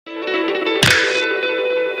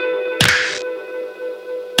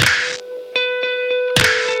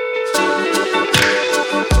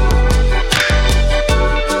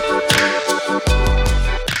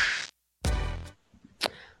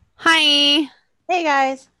Hey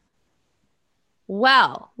guys,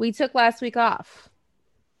 Well, we took last week off.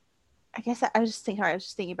 I guess I was just thinking. I was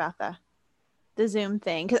just thinking about the Zoom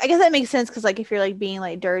thing because I guess that makes sense. Because like if you're like being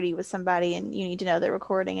like dirty with somebody and you need to know they're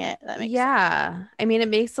recording it, that makes sense. Yeah, I mean, it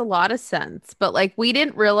makes a lot of sense, but like we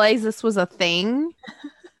didn't realize this was a thing.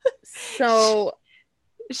 She, So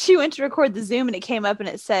she went to record the Zoom and it came up and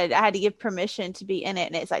it said I had to give permission to be in it,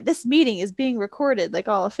 and it's like this meeting is being recorded, like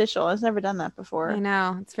all official. I've never done that I before.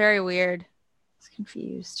 know it's very weird. I was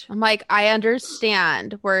confused. I'm like, I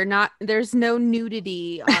understand. There's no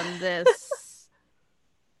nudity on this. That's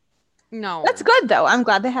No. good though. I'm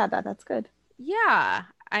glad they had that. That's good. Yeah,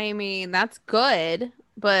 I mean, that's good,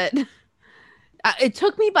 but it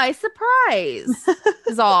took me by surprise,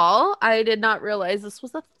 is all. I did not realize this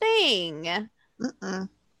was a thing. Mm-mm.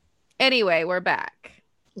 Anyway, we're back.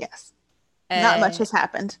 Yes, not much Uh, has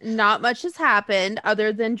happened. Not much has happened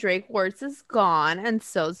other than Drake Warts is gone and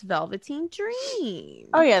so's Velveteen Oh Dream.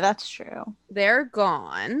 yeah, that's true. They're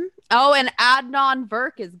gone. Oh, and Adnan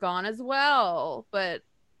Verk is gone as well. But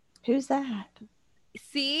Who's that?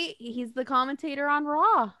 see, he's the commentator on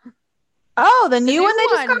Raw. Oh, the The new one new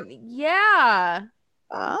they just got. one. Yeah.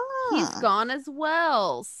 He's Ah, gone as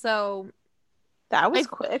well. So that was I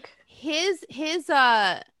quick. his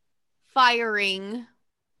firing.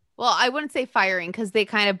 Well, I wouldn't say firing because they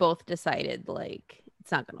kind of both decided like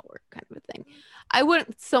it's not gonna work kind of a thing. I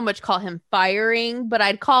wouldn't so much call him firing, but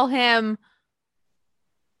I'd call him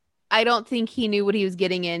I don't think he knew what he was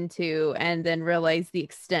getting into and then realized the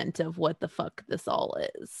extent of what the fuck this all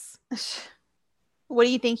is. What do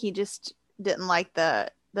you think? He just didn't like the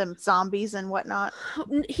zombies and whatnot.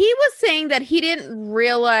 He was saying that he didn't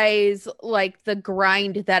realize like the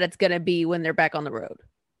grind that it's gonna be when they're back on the road.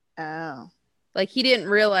 Oh, Like he didn't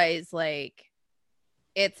realize like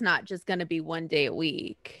it's not just gonna be one day a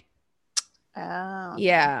week. oh, okay.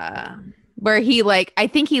 Yeah. Where he like I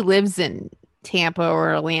think he lives in Tampa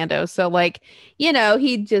or Orlando. So like,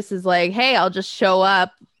 he just is like, "Hey, I'll just show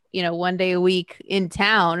up, one day a week in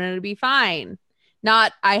town and it'll be fine."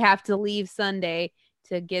 Not I have to leave Sunday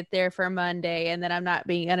to get there for Monday and then I'm not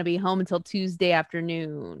being gonna be home until Tuesday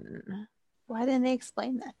afternoon. Why didn't they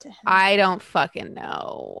explain that to him? I don't fucking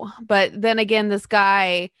know. But then again, this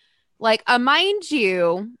guy, like, mind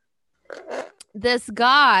you, this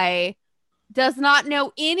guy does not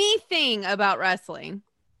know anything about wrestling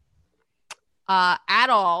at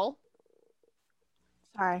all.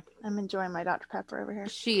 Sorry, I'm enjoying my Dr. Pepper over here.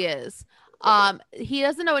 She is. He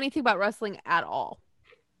doesn't know anything about wrestling at all.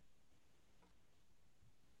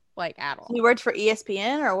 Like at all. He worked for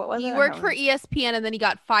ESPN or what was He it? worked for ESPN and then he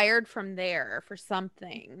got fired from there for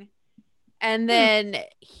something. And Hmm. then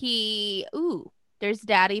there's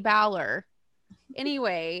Daddy Bowler.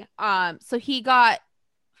 Anyway, so he got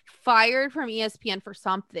fired from ESPN for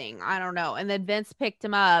something. I don't know. And then Vince picked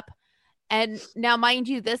him up. And now, mind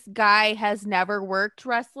you, this guy has never worked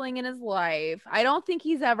wrestling in his life. I don't think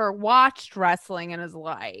he's ever watched wrestling in his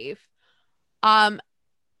life. Um,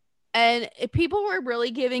 and people were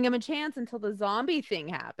really giving him a chance until the zombie thing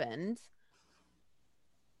happened.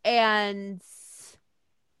 And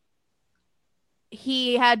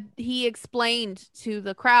he explained to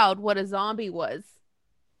the crowd what a zombie was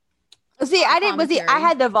See, on I didn't. Was he? I commentary.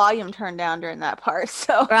 had the volume turned down during that part,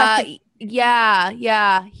 so Uh,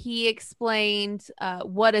 yeah. He explained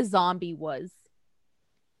what a zombie was.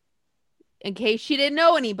 In case she didn't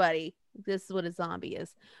know anybody, this is what a zombie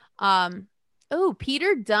is. Um, oh,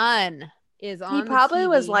 Peter Dunn is he on the probably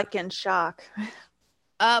was TV. like in shock.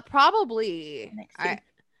 Probably. I NXT.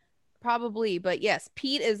 probably, but yes,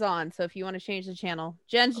 Pete is on. So if you want to change the channel,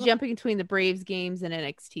 Jen's jumping between the Braves games and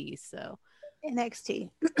NXT. So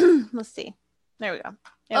NXT. Let's see. There we go.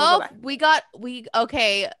 Yeah, we'll go oh, back. we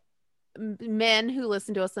okay. Men who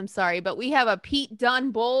listen to us, I'm sorry, but we have a Pete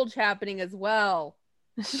Dunn bulge happening as well.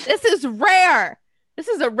 This is rare. This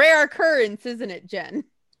is a rare occurrence, isn't it, Jen?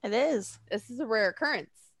 It is. This is a rare occurrence.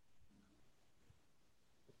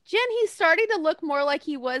 Jen, he's starting to look more like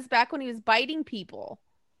he was back when he was biting people.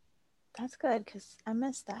 That's good because I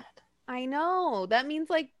missed that. I know. That means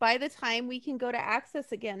like by the time we can go to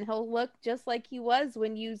Access again, he'll look just like he was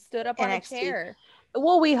when you stood up on a NXT. chair.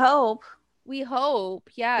 Well, we hope. We hope,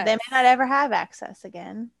 But they yes. may not ever have access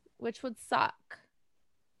again. Which would suck.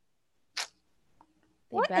 They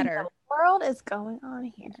What in better. the world is going on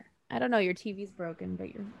here? I don't know. Your TV's broken,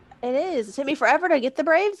 but you're. It is. It took me forever to get the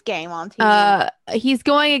Braves game on TV. He's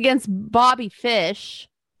going against Bobby Fish.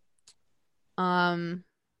 Um.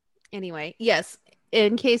 Anyway, yes.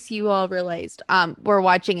 In case you all realized, we're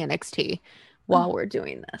watching NXT while we're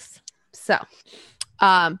doing this. So,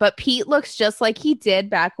 but Pete looks just like he did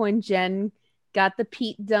back when Jen got the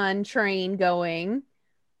Pete Dunne train going.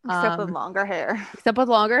 Except with longer hair. Except with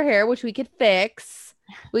longer hair, which we could fix.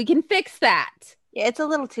 We can fix that. Yeah, it's a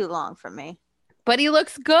little too long for me. But he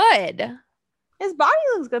looks good. His body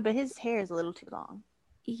looks good, but his hair is a little too long.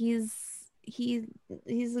 He's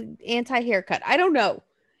anti-haircut. I don't know.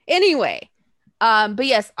 Anyway, but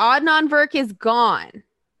yes, Adnan Virk is gone.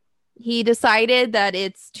 He decided that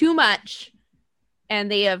it's too much, and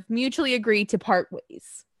they have mutually agreed to part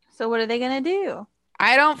ways. So what are they gonna do?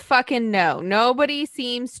 I don't fucking know. Nobody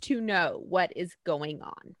seems to know what is going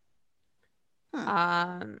on.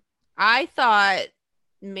 I thought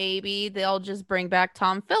maybe they'll just bring back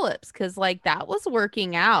Tom Phillips because, like, that was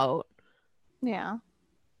working out. Yeah.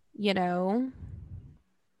 You know,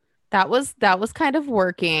 that was kind of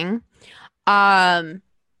working. So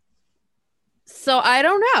I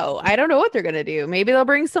don't know. I don't know what they're gonna do. Maybe they'll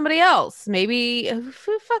bring somebody else. Maybe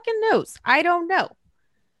who fucking knows? I don't know.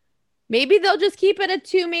 Maybe they'll just keep it a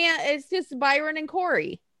 2-man. It's just Byron and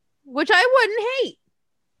Corey, which I wouldn't hate.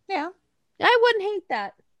 Yeah, I wouldn't hate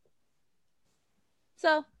that.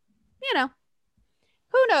 So, you know,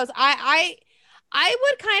 who knows? I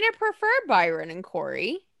would kind of prefer Byron and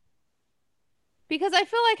Corey because I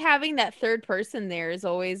feel like having that third person there is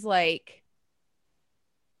always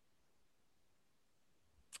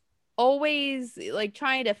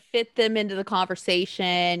trying to fit them into the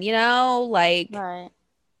conversation, you know, like right.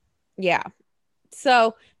 Yeah.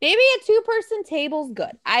 So maybe a 2-person table's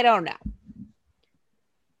good. I don't know.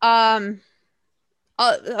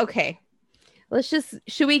 Okay.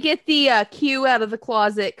 Should we get the Q out of the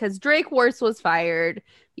closet? Because Drake Wuertz was fired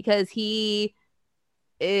because he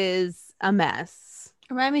is a mess.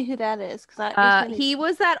 Remind me who that is. He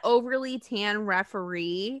was that overly tan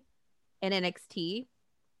referee in NXT.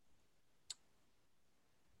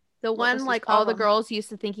 The one, like, all the girls used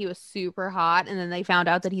to think he was super hot, and then they found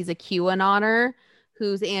out that he's a QAnoner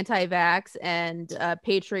who's anti-vax and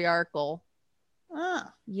patriarchal.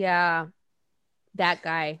 Yeah, that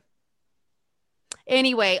guy.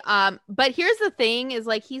 Anyway, but here's the thing: is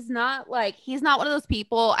like he's not one of those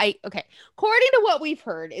people. According to what we've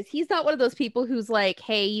heard, is he's not one of those people who's like,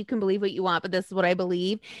 hey, you can believe what you want, but this is what I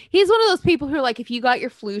believe. He's one of those people who are like, if you got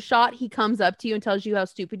your flu shot, he comes up to you and tells you how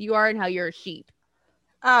stupid you are and how you're a sheep.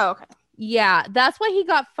 Oh, okay. Yeah, that's why he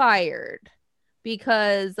got fired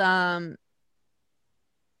because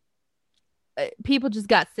people just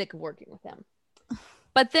got sick of working with him.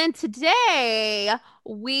 But then today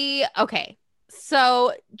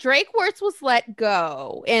so Drake Wuertz was let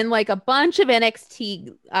go in like a bunch of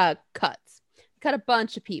NXT cuts. Cut a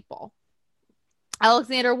bunch of people.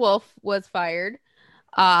 Alexander Wolf was fired.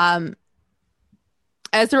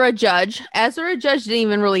 Ezra Judge didn't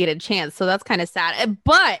even really get a chance, so that's kind of sad.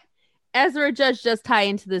 But Ezra Judge does tie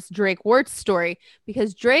into this Drake Wuertz story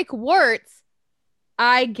because Drake Wuertz,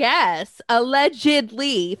 I guess,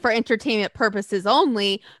 allegedly, for entertainment purposes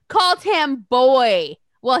only, called him boy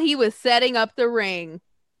while he was setting up the ring.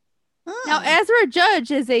 Now, Ezra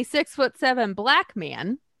Judge is a 6'7" black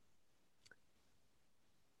man.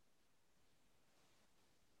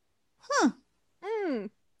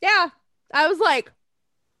 Yeah. I was like,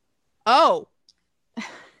 oh,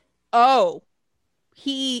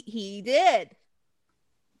 he did.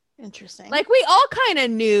 Interesting. Like, we all kind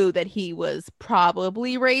of knew that he was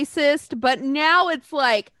probably racist, but now it's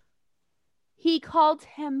like he called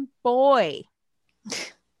him boy.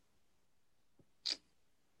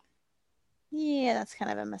 Yeah, that's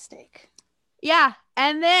kind of a mistake. Yeah,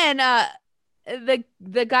 and then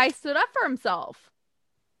the guy stood up for himself.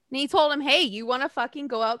 And he told him, hey, you want to fucking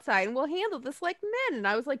go outside and we'll handle this like men. And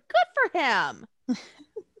I was like, good for him.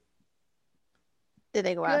 Did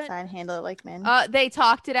they go outside and handle it like men? They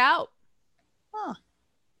talked it out. Huh.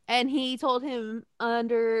 And he told him,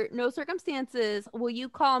 under no circumstances will you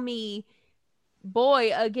call me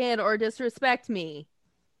boy again or disrespect me.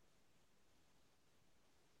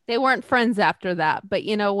 They weren't friends after that. But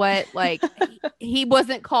you know what? Like, he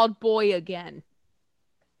wasn't called boy again.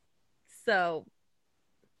 So...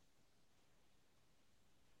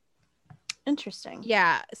 Interesting.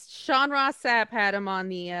 Yeah, Sean Ross Sapp had him on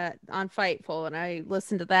the on Fightful, and I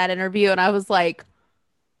listened to that interview, and I was like,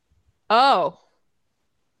 "Oh."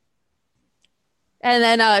 And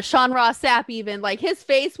then Sean Ross Sapp even like his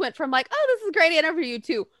face went from like, "Oh, this is a great interview,"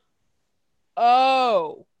 to,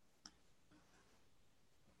 "Oh,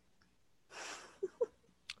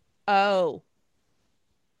 oh,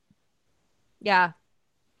 yeah."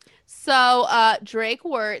 So Drake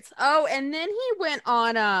Wuertz. Oh, and then he went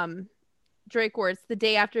on Drake Wuertz the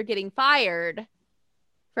day after getting fired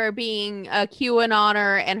for being a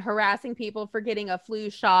QAnoner and harassing people for getting a flu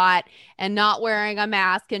shot and not wearing a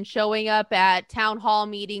mask and showing up at town hall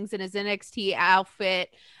meetings in his NXT outfit,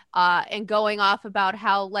 and going off about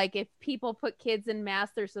how, like, if people put kids in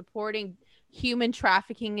masks, they're supporting human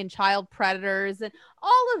trafficking and child predators and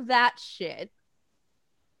all of that shit.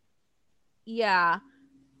 Yeah,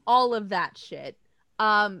 all of that shit.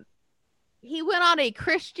 He went on a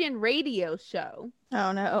Christian radio show.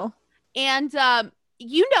 Oh no. And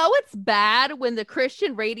you know it's bad when the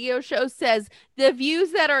Christian radio show says the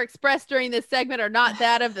views that are expressed during this segment are not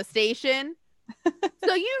that of the station.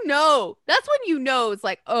 So you know, that's when you know it's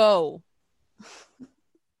like, oh,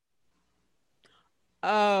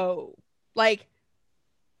 like,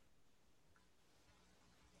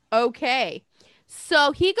 okay.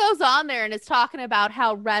 So he goes on there and is talking about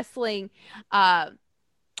how wrestling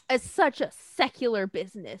is such a secular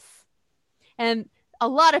business. And a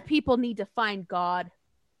lot of people need to find God.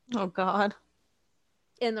 Oh God.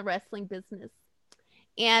 In the wrestling business.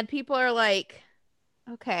 And people are like,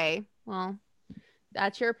 okay, well,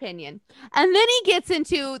 that's your opinion. And then he gets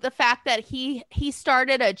into the fact that he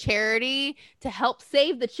started a charity to help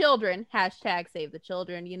save the children, hashtag save the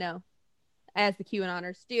children, you know, as the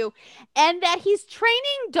QAnoners do, and that he's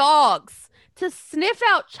training dogs to sniff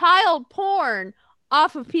out child porn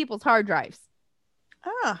off of people's hard drives.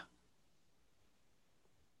 Ah.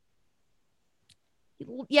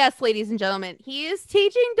 Yes, ladies and gentlemen, he is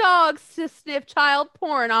teaching dogs to sniff child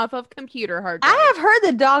porn off of computer hard drives. I have heard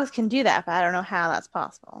that dogs can do that, but I don't know how that's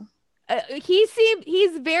possible.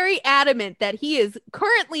 He's very adamant that he is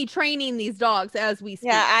currently training these dogs as we speak.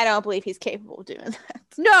 Yeah, I don't believe he's capable of doing that.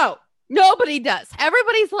 No, nobody does.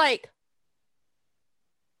 Everybody's like,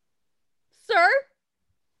 sir?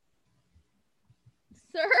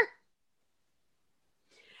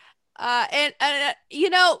 And you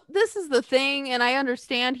know, this is the thing, and I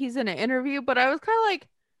understand he's in an interview, but I was kind of like,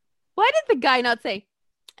 why did the guy not say,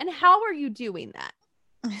 and how are you doing that?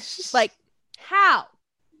 Like, how?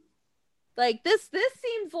 Like, this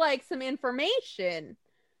seems like some information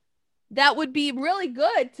that would be really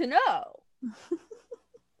good to know.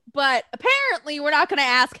 But apparently we're not going to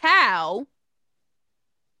ask how.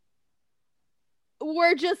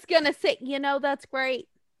 We're just going to say, you know, that's great.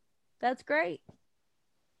 That's great.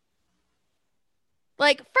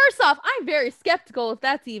 Like, first off, I'm very skeptical if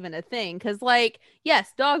that's even a thing. Because, like,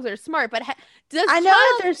 yes, dogs are smart, but I know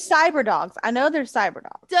that there's cyber dogs. I know there's cyber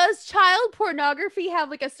dogs. Does child pornography have,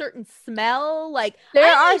 like, a certain smell? Like,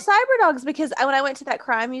 there are cyber dogs, because when I went to that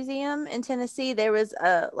crime museum in Tennessee, there was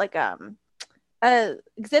a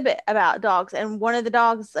exhibit about dogs, and one of the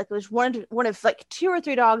dogs, like, it was one of like 2 or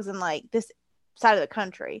 3 dogs in like this side of the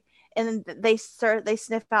country. And they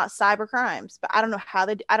sniff out cyber crimes, but I don't know how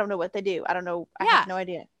I don't know what they do. I don't know. I have no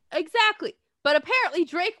idea. Exactly. But apparently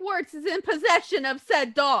Drake Wirtz is in possession of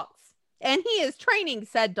said dogs, and he is training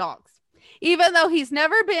said dogs, even though he's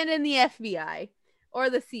never been in the FBI or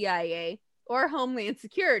the CIA or Homeland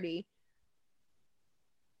Security.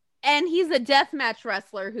 And he's a deathmatch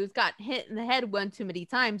wrestler who's got hit in the head one too many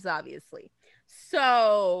times, obviously.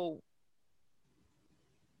 So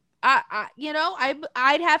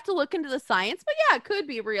I'd have to look into the science, but yeah, it could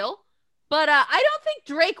be real. But I don't think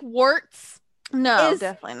Drake Wirtz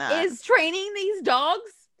definitely not is training these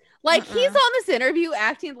dogs. Like, he's on this interview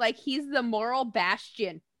acting like he's the moral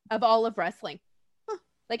bastion of all of wrestling.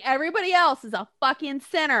 Like, everybody else is a fucking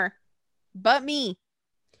sinner but me.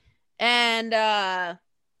 And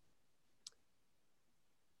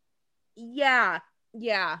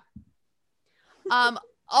yeah.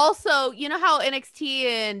 Also, you know how NXT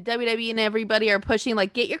and WWE and everybody are pushing,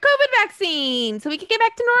 like, get your COVID vaccine so we can get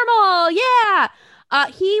back to normal. Yeah.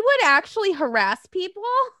 He would actually harass people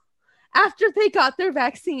after they got their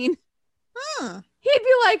vaccine. He'd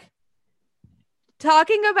be like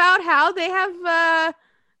talking about how they have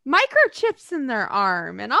microchips in their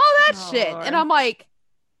arm and all that shit. Lord. And I'm like,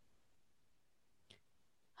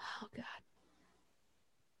 oh God.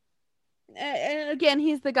 And again,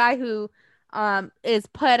 he's the guy who is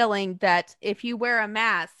peddling that if you wear a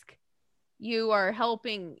mask, you are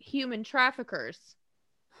helping human traffickers,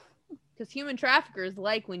 because human traffickers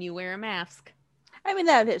like when you wear a mask. I mean,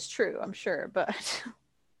 that is true, I'm sure, but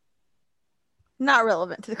not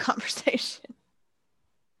relevant to the conversation.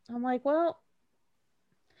 I'm like, well,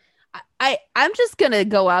 I'm just gonna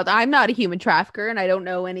go out. I'm not a human trafficker, and I don't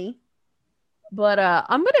know any, but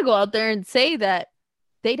I'm gonna go out there and say that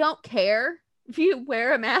they don't care if you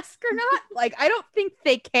wear a mask or not. Like, I don't think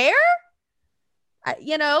they care.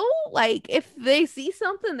 You know, like, if they see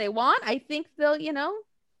something they want, I think they'll, you know,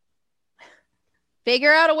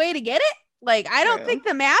 figure out a way to get it. Like, I don't think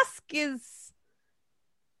the mask is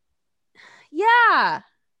Yeah.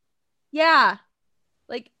 Yeah.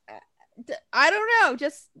 Like, I don't know.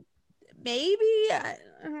 Just maybe. I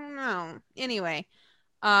don't know. Anyway.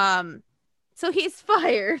 So he's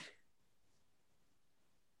fired.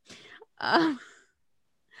 Um,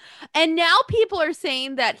 and now people are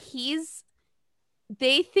saying that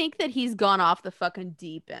they think that he's gone off the fucking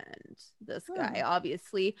deep end. This guy,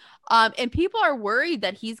 obviously. And people are worried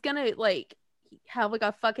that he's gonna like have like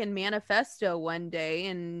a fucking manifesto one day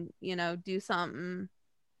and do something.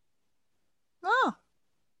 Oh,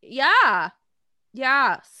 Yeah.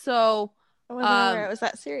 Yeah. So I wasn't aware it was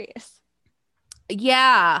that serious.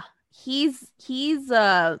 yeah, he's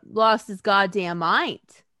lost his goddamn mind.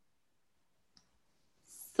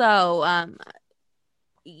 So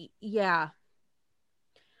yeah.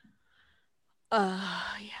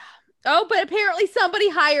 Yeah. Oh, but apparently somebody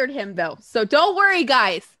hired him though. So don't worry,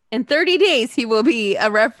 guys. In 30 days, he will be a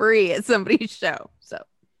referee at somebody's show. So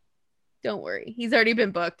don't worry. He's already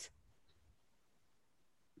been booked.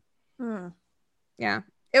 Yeah.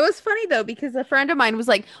 It was funny though, because a friend of mine was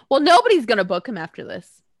like, well, nobody's going to book him after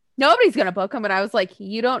this. Nobody's going to book him. And I was like,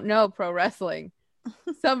 you don't know pro wrestling.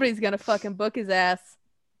 Somebody's going to fucking book his ass.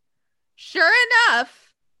 Sure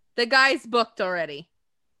enough, the guy's booked already.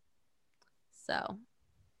 So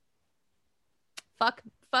fuck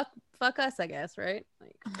us, I guess, right?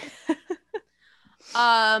 Like,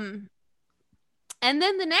 and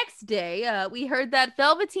then the next day, we heard that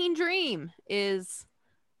Velveteen Dream is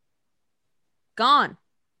gone.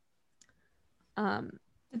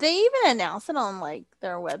 Did they even announce it on like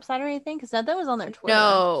their website or anything? Because that was on their Twitter.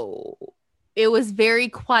 No, it was very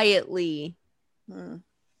quietly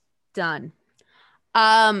done.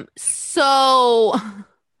 So,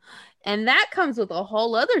 and that comes with a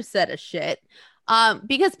whole other set of shit.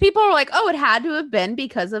 Because people are like, oh, it had to have been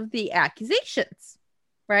because of the accusations,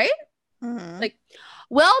 right? Like,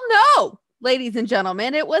 well, no, ladies and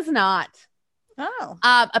gentlemen, it was not. Oh.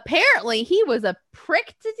 Apparently he was a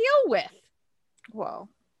prick to deal with. Well,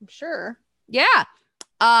 I'm sure. Yeah.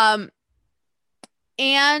 And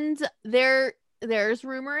there's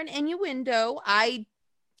rumor and innuendo.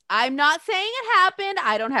 I'm not saying it happened.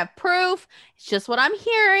 I don't have proof. It's just what I'm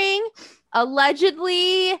hearing.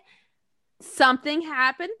 Allegedly, something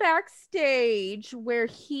happened backstage where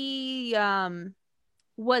he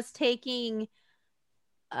was taking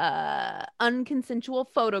unconsensual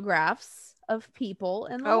photographs of people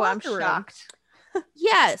in the locker room. Shocked.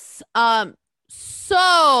 Yes.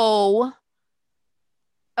 So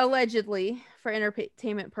allegedly, for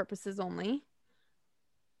entertainment purposes only.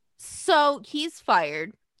 So he's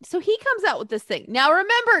fired. So he comes out with this thing. Now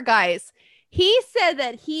remember, guys, he said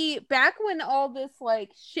that back when all this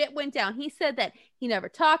like shit went down, he said that he never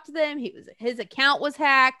talked to them. His account was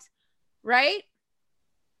hacked, right?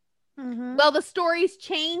 Well, the story's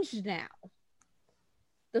changed now.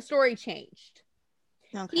 The story changed.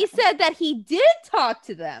 Okay. He said that he did talk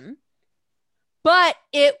to them, but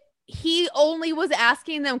he only was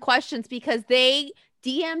asking them questions because they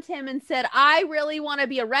DM'd him and said, I really want to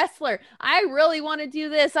be a wrestler. I really want to do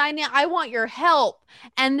this. I want your help.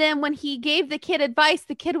 And then when he gave the kid advice,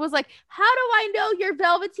 the kid was like, how do I know your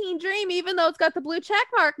Velveteen Dream, even though it's got the blue check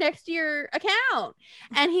mark next to your account?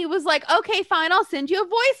 And he was like, okay, fine. I'll send you a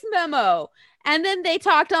voice memo. And then they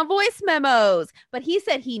talked on voice memos, but he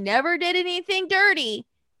said he never did anything dirty.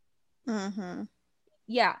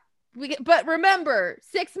 Yeah. But remember,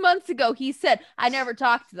 6 months ago, he said, I never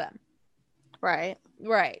talked to them. Right.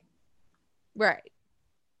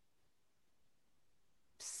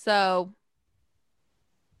 So,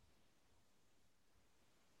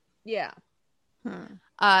 yeah.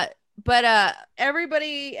 But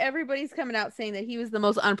everybody's coming out saying that he was the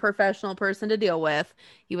most unprofessional person to deal with.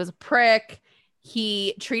 He was a prick.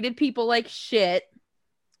 He treated people like shit.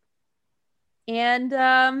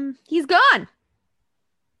 And he's gone.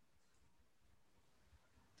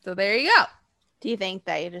 So there you go. Do you think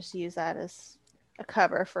that you just use that as a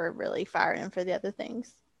cover for really firing him for the other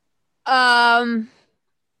things? I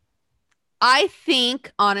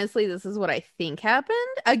think, honestly, this is what I think happened.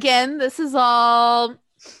 Again, this is all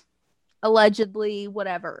allegedly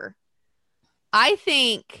whatever. I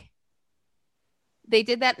think they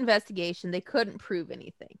did that investigation. They couldn't prove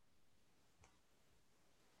anything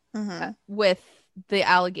with the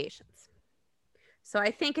allegations. So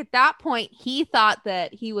I think at that point, he thought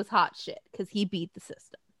that he was hot shit because he beat the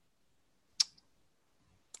system.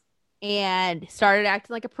 And started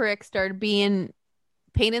acting like a prick, started being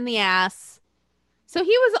pain in the ass. So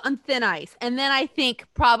he was on thin ice. And then I think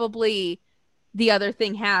probably the other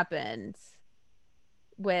thing happened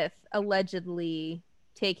with allegedly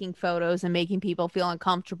taking photos and making people feel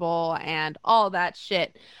uncomfortable and all that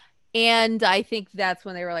shit. And I think that's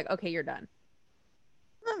when they were like, okay, you're done.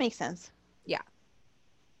 That makes sense. Yeah.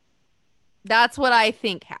 That's what I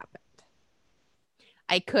think happened.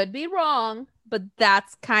 I could be wrong, but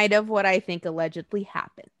that's kind of what I think allegedly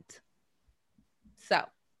happened. So,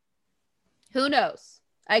 who knows?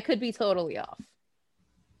 I could be totally off.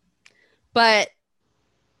 But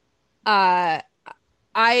I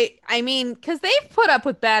mean, because they've put up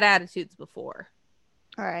with bad attitudes before.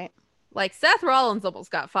 All right. Like Seth Rollins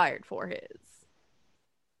almost got fired for his.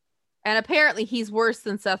 And apparently he's worse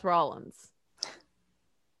than Seth Rollins.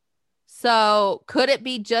 So could it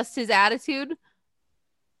be just his attitude?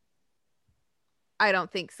 I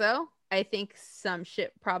don't think so. I think some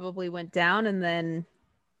shit probably went down and then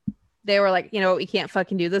they were like, you know, we can't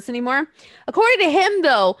fucking do this anymore. According to him,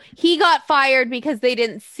 though, he got fired because they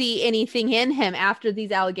didn't see anything in him after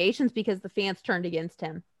these allegations because the fans turned against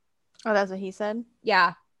him. Oh, that's what he said?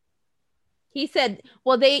 Yeah. He said,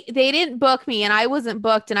 well, they didn't book me and I wasn't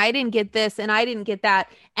booked and I didn't get this and I didn't get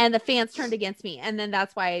that. And the fans turned against me. And then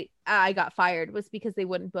that's why I got fired was because they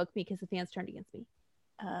wouldn't book me because the fans turned against me.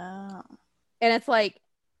 Oh. And it's like,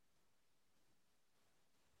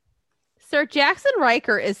 Sir Jackson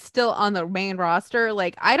Riker is still on the main roster.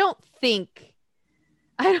 Like, I don't think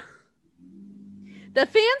the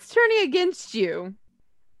fans turning against you.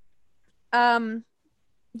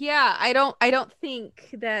 Yeah, I don't think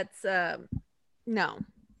that's no.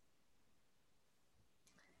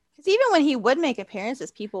 Because even when he would make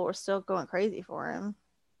appearances, people were still going crazy for him.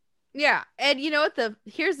 Yeah, and you know what?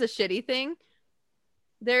 Here's the shitty thing.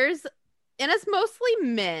 And it's mostly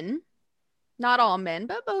men, not all men,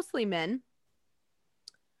 but mostly men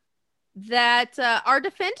that are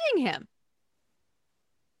defending him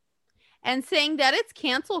and saying that it's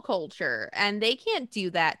cancel culture and they can't do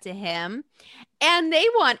that to him. And they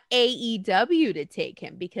want AEW to take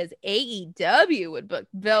him because AEW would book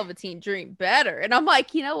Velveteen Dream better. And I'm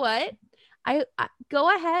like, you know what? I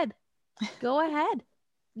go ahead. Go ahead.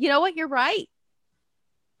 You know what? You're right.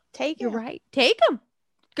 You're right. Take him.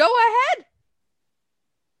 Go ahead.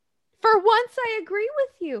 For once, I agree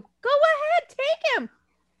with you. Go ahead. Take him.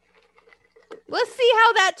 Let's see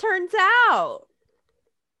how that turns out.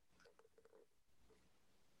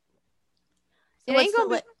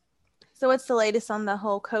 So what's the latest on the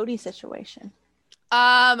whole Cody situation?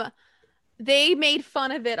 They made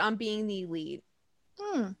fun of it on being the elite.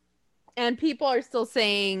 And people are still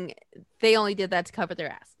saying they only did that to cover their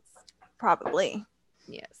asses. Probably.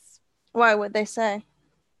 Yes. Why would they say?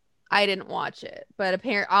 I didn't watch it, but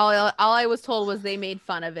apparently all I was told was they made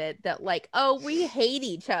fun of it that like, oh, we hate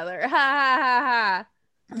each other. Ha ha ha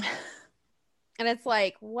ha. And it's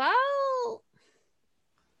like, well,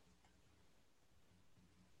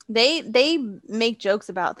 they make jokes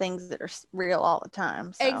about things that are real all the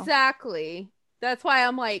time. So. Exactly. That's why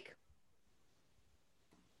I'm like,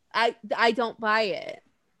 I don't buy it.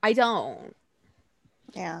 I don't.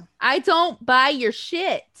 Yeah. I don't buy your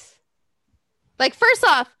shit. Like, first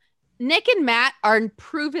off, Nick and Matt are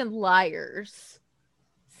proven liars.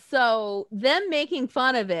 So them making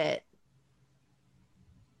fun of it,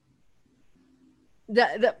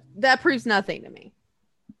 that proves nothing to me.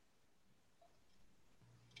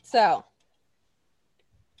 So,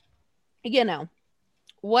 you know,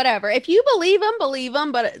 whatever. If you believe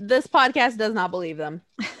them, but this podcast does not believe them.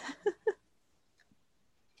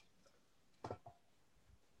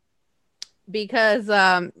 Because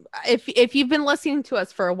if you've been listening to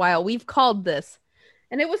us for a while, we've called this.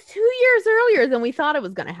 And it was 2 years earlier than we thought it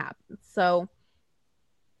was going to happen. So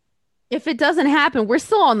if it doesn't happen, we're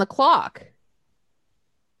still on the clock.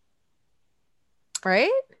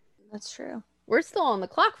 Right? That's true. We're still on the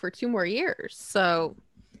clock for 2 more years. So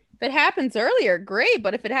if it happens earlier, great.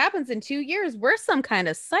 But if it happens in 2 years, we're some kind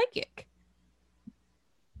of psychic.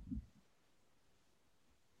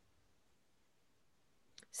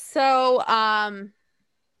 So,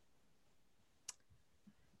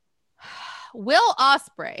 Will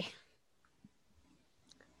Ospreay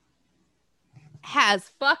has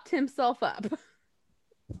fucked himself up.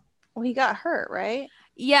 Well, he got hurt, right?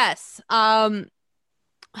 Yes. Now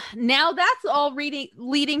that's all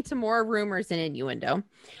leading to more rumors and innuendo.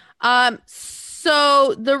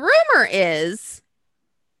 So the rumor is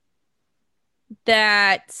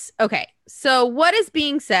that, okay, so what is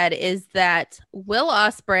being said is that Will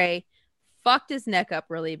Ospreay fucked his neck up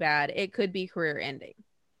really bad. It could be career ending,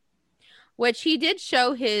 which he did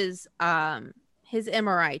show his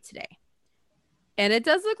MRI today. And it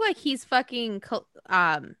does look like he's fucking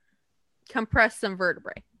compressed some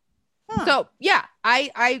vertebrae. So yeah,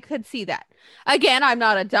 I could see that. Again, I'm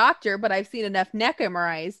not a doctor, but I've seen enough neck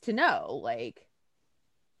MRIs to know, like,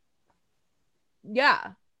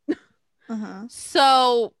 yeah. Mm-hmm.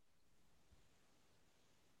 So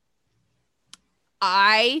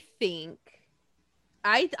I think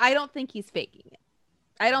I don't think he's faking it.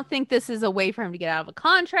 I don't think this is a way for him to get out of a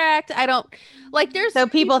contract. I don't like there's So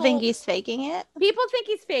people think he's faking it? people think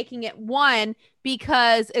he's faking it. One,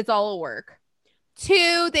 because it's all a work.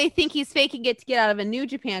 Two, they think he's faking it to get out of a New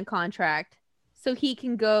Japan contract so he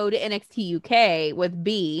can go to NXT UK with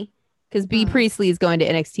B, because B Priestley is going to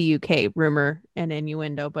NXT UK, rumor and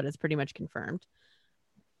innuendo, but it's pretty much confirmed.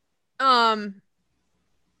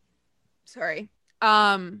 Sorry.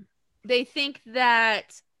 They think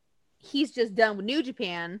that he's just done with New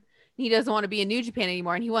Japan. He doesn't want to be in New Japan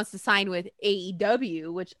anymore, and he wants to sign with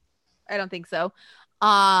AEW, which I don't think so.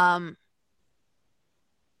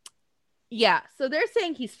 Yeah, so they're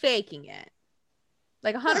saying he's faking it,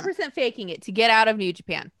 like 100% faking it to get out of New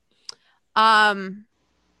Japan.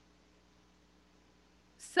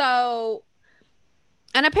 So,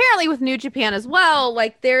 and apparently with New Japan as well,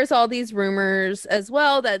 like there's all these rumors as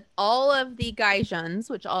well that all of the Gaijins,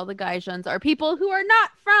 which all the Gaijins are people who are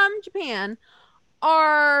not from Japan,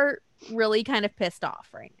 are really kind of pissed off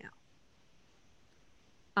right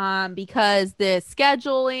now. Because the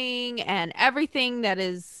scheduling and everything that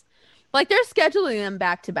is like they're scheduling them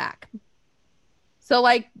back to back. So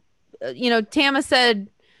like, Tama said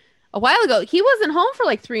a while ago, he wasn't home for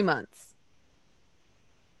like 3 months.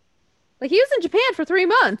 Like he was in Japan for 3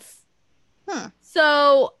 months.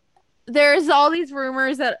 So there's all these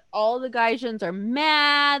rumors that all the Gaijins are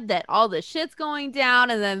mad, that all the shit's going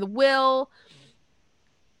down, and then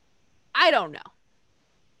I don't know.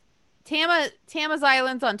 Tama's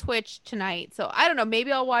Island's on Twitch tonight, so I don't know.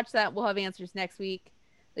 Maybe I'll watch that. We'll have answers next week,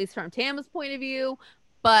 at least from Tama's point of view.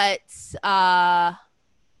 But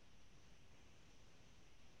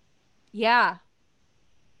yeah.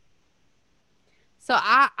 So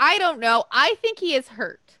I don't know. I think he is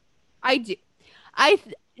hurt. I do.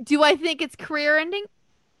 Do I think it's career ending?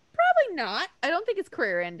 Probably not. I don't think it's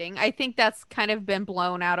career ending. I think that's kind of been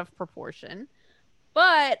blown out of proportion.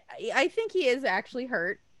 But I think he is actually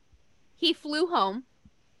hurt. He flew home.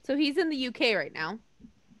 So he's in the UK right now.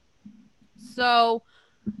 So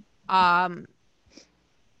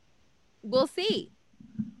we'll see.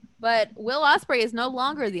 But Will Ospreay is no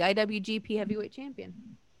longer the IWGP Heavyweight Champion.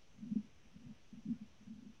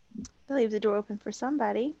 They'll leave the door open for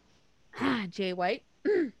somebody. Jay White.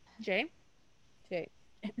 Jay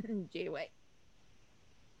White.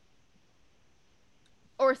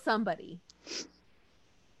 Or somebody.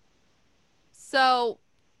 So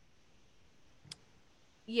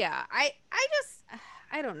yeah, I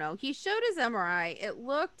don't know. He showed his MRI. It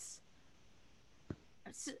looked,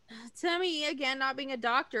 to me, again, not being a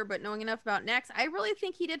doctor, but knowing enough about necks, I really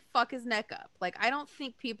think he did fuck his neck up. Like, I don't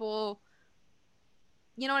think people,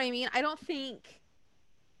 you know what I mean? I don't think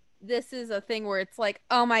this is a thing where it's like,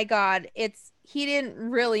 oh my God, he didn't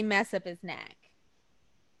really mess up his neck.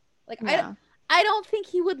 Like, no. I don't think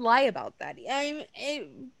he would lie about that.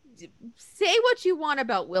 Say what you want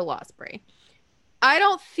about Will Ospreay. I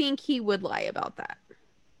don't think he would lie about that.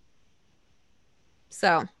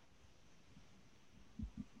 So,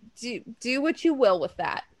 do what you will with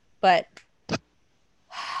that. But,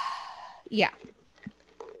 yeah.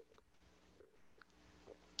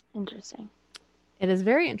 Interesting. It is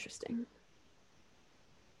very interesting.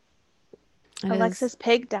 Alexis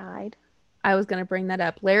Pig died. I was going to bring that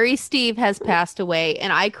up. Larry Steve has passed away,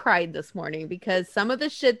 and I cried this morning because some of the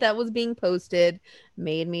shit that was being posted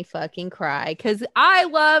made me fucking cry because I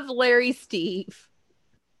love Larry Steve.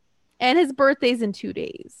 And his birthday's in 2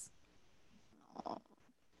 days.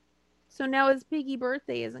 So now his piggy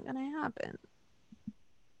birthday isn't going to happen.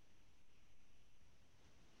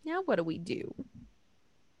 Now what do we do?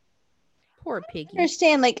 Poor piggy. I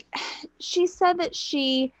understand, like, she said that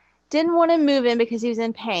she didn't want to move in because he was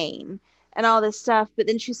in pain and all this stuff, but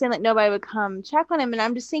then she was saying like nobody would come check on him, and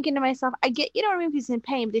I'm just thinking to myself, I get you don't remove he's in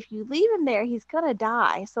pain, but if you leave him there, he's gonna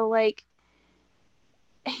die. So like,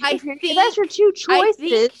 if that's your two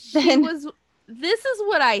choices, then this is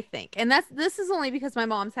what I think, and this is only because my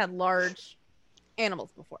mom's had large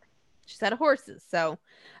animals before. She's had horses, so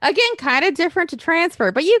again, kind of different to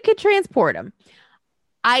transfer, but you could transport them.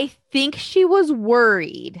 I think she was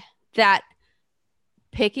worried that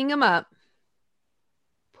picking him up,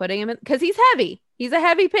 putting him in, because he's heavy. He's a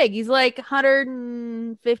heavy pig. He's like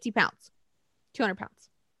 150 pounds, 200 pounds.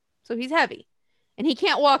 So he's heavy and he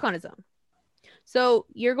can't walk on his own. So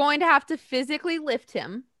you're going to have to physically lift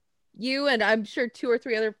him. You and I'm sure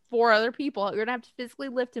 4 other people, you're going to have to physically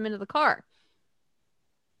lift him into the car.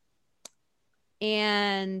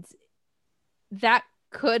 And that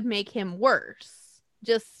could make him worse,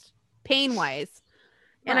 just pain-wise.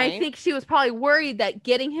 And I Right. think she was probably worried that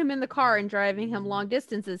getting him in the car and driving him long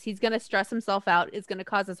distances, he's going to stress himself out. It's going to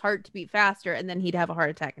cause his heart to beat faster, and then he'd have a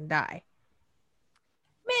heart attack and die.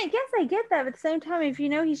 I mean, I guess I get that, but at the same time, if you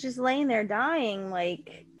know he's just laying there dying,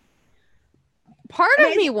 like, Part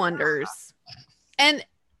of me wonders, and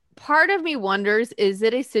part of me wonders, is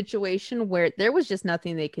it a situation where there was just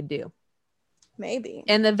nothing they could do? maybe.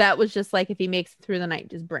 And the vet was just like, if he makes it through the night,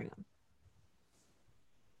 just bring him.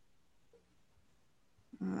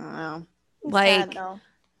 I don't know. It's Like, sad, though.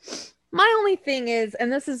 my only thing is,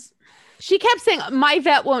 and this is, she kept saying, my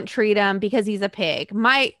vet won't treat him because he's a pig.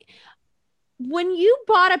 When you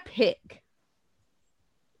bought a pig,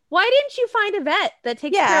 why didn't you find a vet that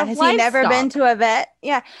takes care of has livestock? he never been to a vet?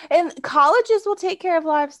 Yeah, and colleges will take care of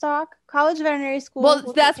livestock. College veterinary school.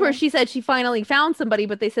 Well, that's where she said she finally found somebody,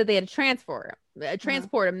 but they said they had to transport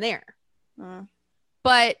him there. Mm.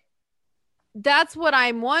 But that's what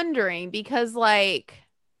I'm wondering, because, like,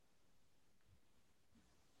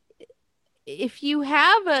 if you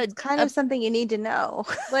have It's kind of something you need to know.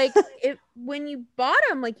 like, when you bought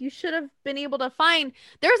them, like, you should have been able to find,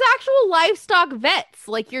 there's actual livestock vets,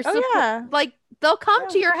 like, you're yeah. like, they'll come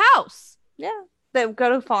to your house. Yeah, they go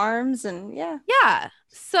to farms and yeah.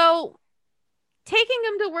 So taking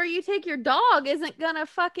them to where you take your dog isn't gonna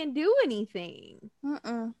fucking do anything.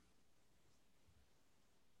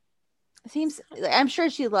 Seems, I'm sure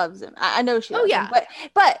she loves him. I know she loves him, yeah.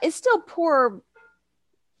 but it's still poor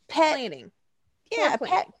pet Planning. Yeah, Poor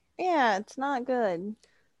pet. Yeah, it's not good.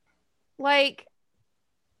 Like,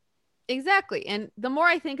 exactly. And the more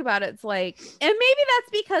I think about it, it's like, and maybe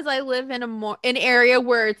that's because I live in an area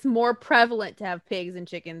where it's more prevalent to have pigs and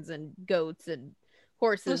chickens and goats and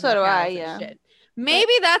horses. So do I, and yeah. shit.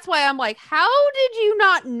 Maybe that's why I'm like, how did you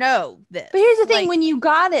not know this? But here's the thing, Like, when you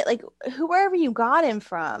got it, like, whoever you got him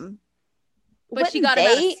from. but she got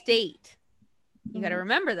him out of state. You got to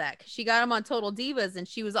remember that, because she got him on Total Divas, and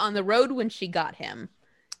she was on the road when she got him.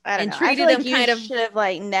 I don't and know. treated I feel him like kind you of, should have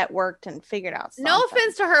like networked and figured out something. no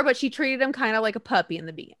offense to her, but she treated him kind of like a puppy in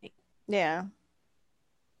the beginning. Yeah.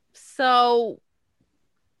 So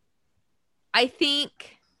I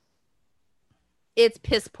think it's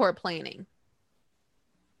piss poor planning,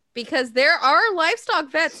 because there are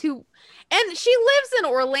livestock vets who, and she lives in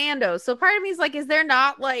Orlando, so part of me is like, is there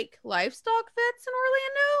not like livestock vets in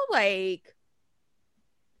Orlando? Like,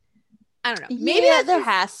 I don't know. Maybe there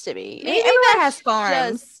has to be. Maybe everyone that's has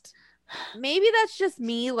farms. maybe that's just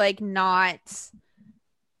me, like, not,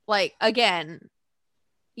 like, again,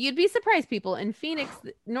 you'd be surprised, people in Phoenix,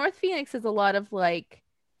 North Phoenix is a lot of like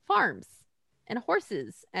farms and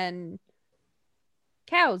horses and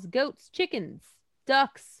cows, goats, chickens,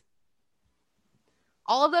 ducks,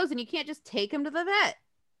 all of those, and you can't just take them to the vet.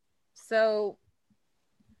 So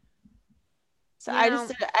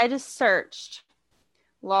I just searched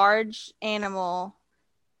large animal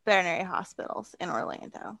veterinary hospitals in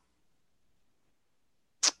Orlando.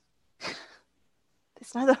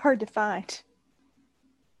 It's not that hard to find.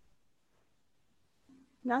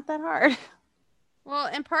 Not that hard. Well,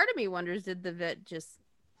 and part of me wonders, did the vet just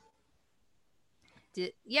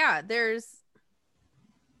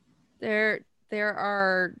there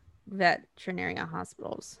are veterinary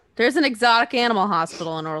hospitals. There's an exotic animal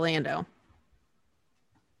hospital in Orlando.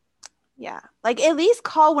 Yeah. Like, at least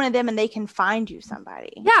call one of them and they can find you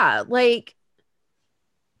somebody. Yeah, like,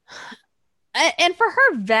 and for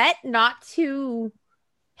her vet not to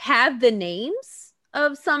have the names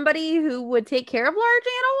of somebody who would take care of large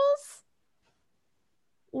animals.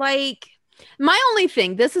 Like, my only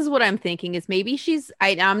thing, this is what I'm thinking, is maybe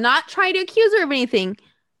I'm not trying to accuse her of anything.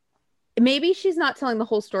 Maybe she's not telling the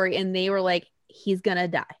whole story, and they were like, he's gonna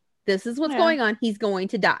die. This is what's going on. He's going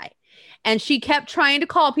to die. And she kept trying to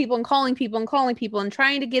call people and calling people and calling people and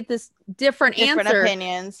trying to get this different answer.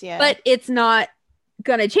 Opinions, yeah. But it's not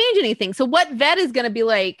gonna change anything. So what vet is gonna be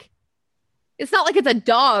like, it's not like it's a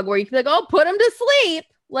dog where you can be like, oh, put him to sleep.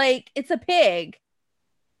 Like, it's a pig.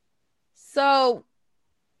 So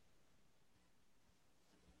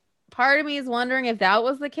part of me is wondering if that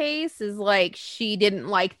was the case, is like, she didn't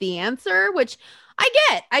like the answer, which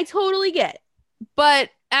I totally get. But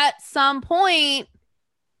at some point,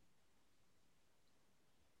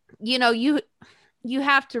 you know, you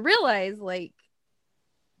have to realize, like,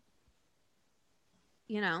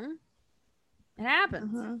 you know, it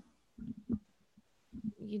happens. Mm-hmm.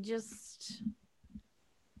 You just,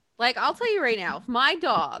 like, I'll tell you right now, if my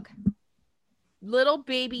dog, little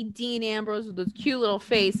baby Dean Ambrose with his cute little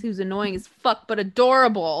face, who's annoying as fuck but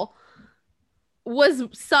adorable, was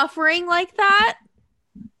suffering like that,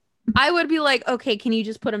 I would be like, okay, can you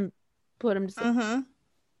just put him to sleep? Mm-hmm.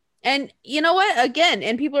 And you know what? Again,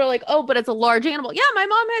 and people are like, oh, but it's a large animal. Yeah, my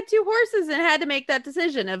mom had two horses and had to make that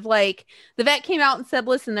decision of like the vet came out and said,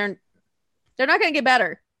 listen, they're not gonna get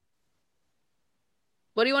better.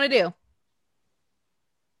 What do you want to do?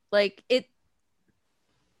 Like it,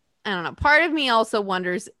 I don't know. Part of me also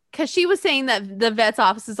wonders because she was saying that the vet's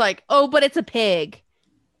office is like, oh, but it's a pig.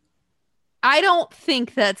 I don't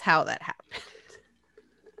think that's how that happened.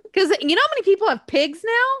 Because you know how many people have pigs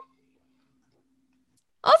now?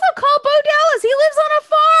 Also, call Bo Dallas. He lives on a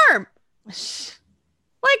farm.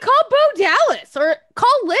 Like, call Bo Dallas or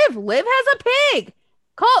call Liv. Liv has a pig.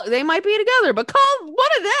 They might be together, but call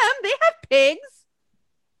one of them. They have pigs,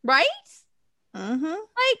 right? Mm-hmm.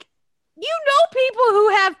 Like, you know people who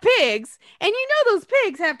have pigs, and you know those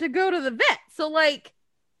pigs have to go to the vet. So, like,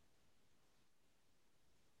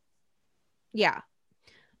 yeah.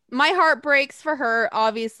 My heart breaks for her,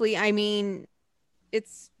 obviously. I mean,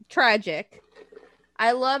 it's tragic.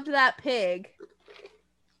 I loved that pig.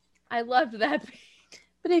 I loved that pig.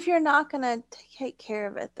 But if you're not gonna take care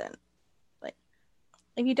of it, then like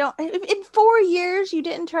if you don't, if in 4 years you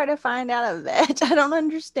didn't try to find out a vet, I don't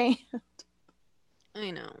understand. I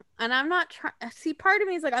know, and I'm not trying. See, part of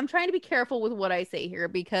me is like I'm trying to be careful with what I say here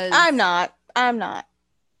because I'm not.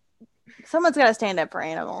 Someone's got to stand up for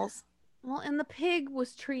animals. Well, and the pig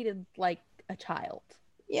was treated like a child.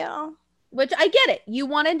 Yeah. Which I get it. You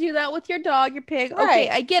want to do that with your dog, your pig. Right. Okay,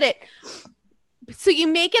 I get it. So you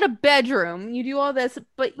make it a bedroom. You do all this,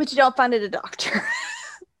 but you don't find it a doctor.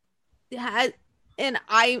 And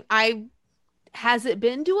I has it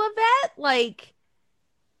been to a vet? Like,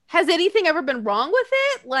 has anything ever been wrong with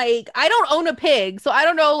it? Like, I don't own a pig, so I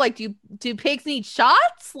don't know. Like, do pigs need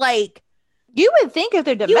shots? Like, you would think if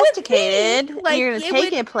they're domesticated, think, like, you're gonna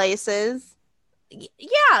take it places.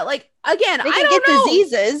 Yeah, like again, they I don't get know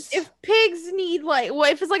diseases. If pigs need like,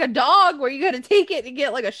 well, if it's like a dog where you got to take it and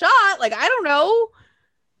get like a shot, like I don't know.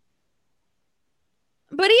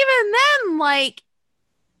 But even then, like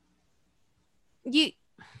yeah,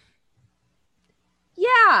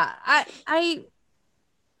 I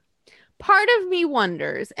part of me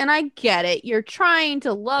wonders, and I get it. You're trying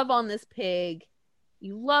to love on this pig.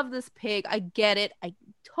 You love this pig. I get it. I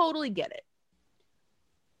totally get it.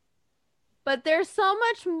 But there's so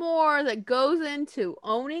much more that goes into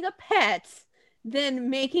owning a pet than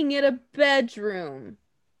making it a bedroom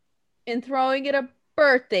and throwing it a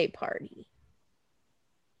birthday party.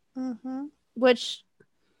 Mm-hmm. Which,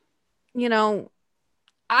 you know,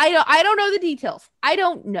 I don't know the details. I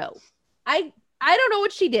don't know. I don't know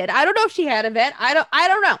what she did. I don't know if she had a vet. I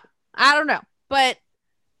don't know. But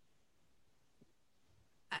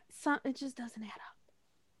it just doesn't add up.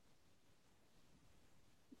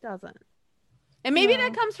 It doesn't. And maybe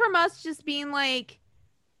that comes from us just being like,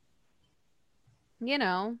 you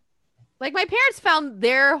know, like my parents found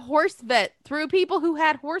their horse vet through people who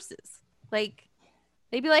had horses. Like,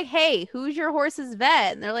 they'd be like, hey, who's your horse's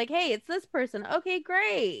vet? And they're like, hey, it's this person. Okay,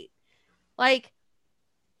 great. Like,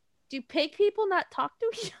 do pig people not talk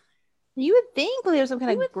to each other? You would think there's some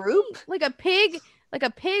kind of group. Like a pig army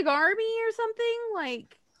or something.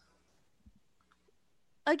 Like,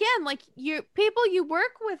 again, like people you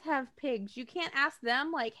work with have pigs. You can't ask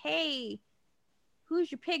them like, hey,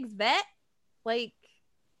 who's your pig's vet? Like,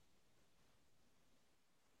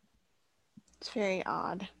 it's very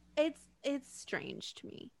odd. It's strange to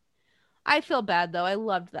me. I feel bad though. I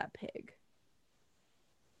loved that pig.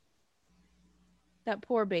 That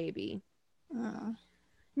poor baby. And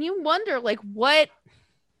you wonder like what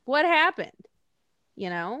happened?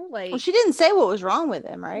 You know, like, well, she didn't say what was wrong with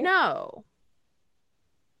him, right? No.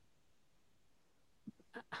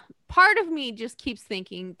 Part of me just keeps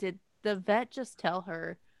thinking, did the vet just tell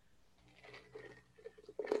her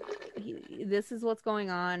this is what's going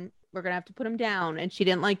on? We're going to have to put him down. And she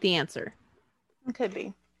didn't like the answer. It could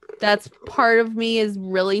be. That's part of me is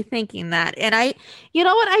really thinking that. And you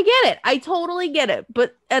know what? I get it. I totally get it.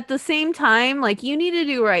 But at the same time, like, you need to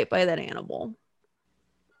do right by that animal.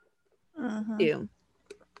 Too.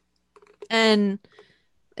 And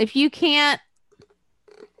if you can't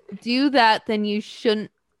do that, then you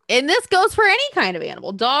shouldn't. And this goes for any kind of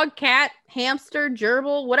animal, dog, cat, hamster,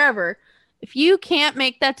 gerbil, whatever. If you can't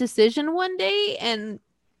make that decision one day and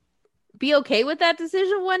be okay with that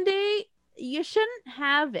decision one day, you shouldn't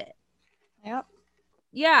have it. Yep.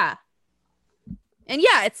 Yeah. And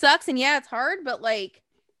yeah, it sucks and yeah, it's hard, but like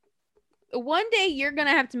one day you're going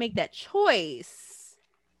to have to make that choice.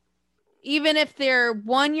 Even if they're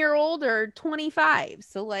 1 year old or 25.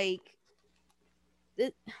 So like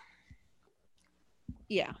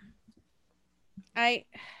yeah. I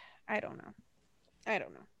don't know.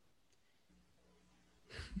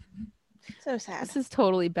 So sad. This is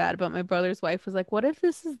totally bad, but my brother's wife was like, what if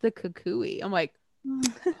this is the Kukui? I'm like, Oh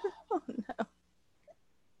no. I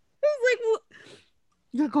was like, what?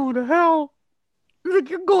 You're going to hell. I was like,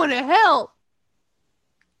 you're going to hell.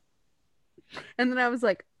 And then I was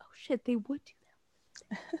like, oh shit, they would do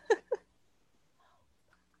that.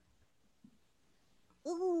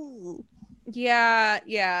 Ooh.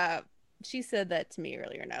 Yeah. She said that to me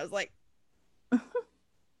earlier, and I was like, don't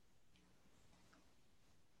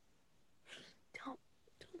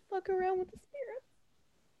fuck around with the spirits.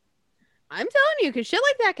 I'm telling you, because shit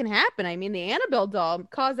like that can happen. I mean, the Annabelle doll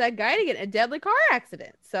caused that guy to get in a deadly car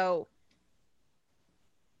accident. So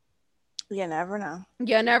You never know.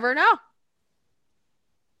 you never know.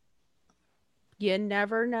 You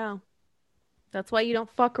never know. That's why you don't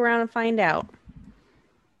fuck around and find out.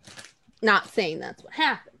 Not saying that's what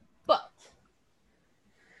happened, but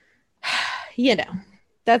you know,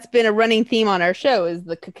 that's been a running theme on our show is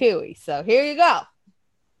the Kukui. So here you go.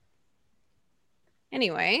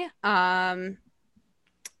 Anyway,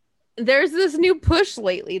 there's this new push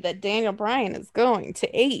lately that Daniel Bryan is going to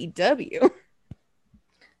AEW.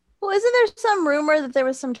 Well, isn't there some rumor that there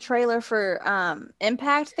was some trailer for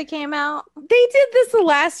Impact that came out? They did this the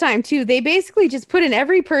last time too. They basically just put in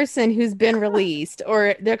every person who's been released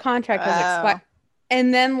or their contract has expired,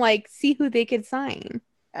 and then like see who they could sign.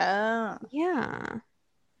 Oh, yeah.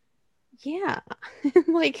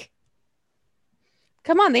 Like,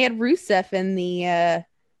 come on, they had Rusev in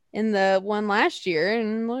the one last year,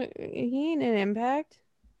 and look, he ain't an Impact.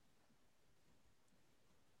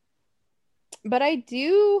 But I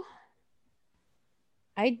can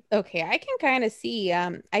kind of see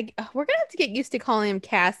we're gonna have to get used to calling him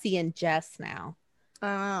Cassie and Jess now. I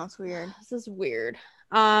don't know, it's weird. This is weird.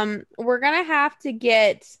 We're gonna have to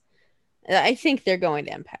get I think they're going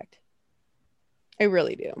to Impact. I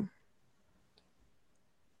really do.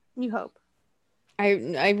 You hope.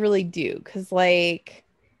 I really do, because like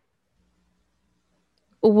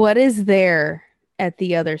what is there at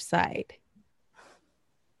the other side?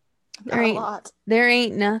 Not a lot. There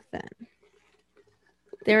ain't nothing.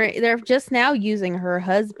 They're just now using her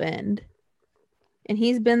husband, and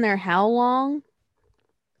he's been there how long?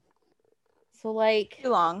 So like Too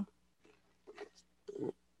long.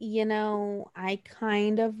 You know, I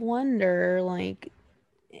kind of wonder, like,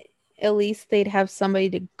 at least they'd have somebody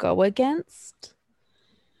to go against.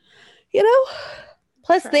 You know?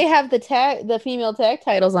 Plus Sure. they have the female tag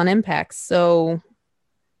titles on Impact, so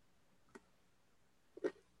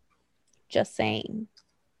just saying.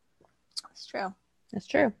 That's true. That's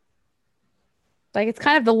true. Like, it's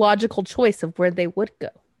kind of the logical choice of where they would go.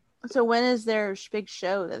 So when is their big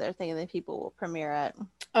show that they're thinking that people will premiere at?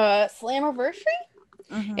 Slammiversary?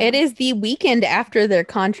 Mm-hmm. It is the weekend after their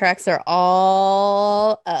contracts are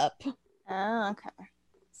all up. Oh, okay.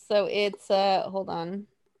 So it's hold on.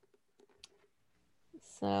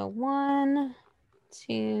 So 1,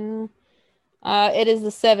 2. It is the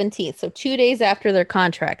 17th. So 2 days after their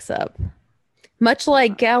contract's up. Much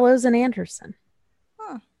like Gallows and Anderson.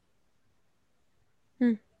 Huh.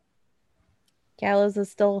 Gallows is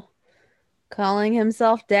still calling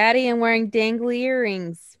himself daddy and wearing dangly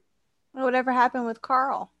earrings. Whatever happened with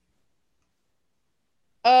Carl?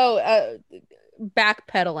 Oh,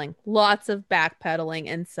 backpedaling. Lots of backpedaling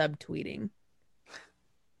and subtweeting.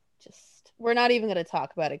 We're not even going to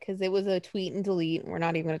talk about it because it was a tweet and delete. And we're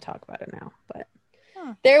not even going to talk about it now. But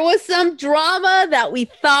there was some drama that we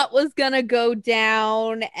thought was going to go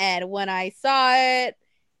down. And when I saw it,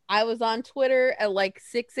 I was on Twitter at like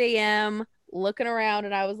 6 a.m. looking around,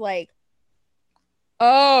 and I was like,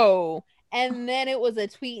 oh. And then it was a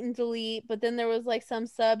tweet and delete, but then there was like some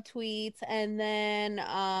subtweets, and then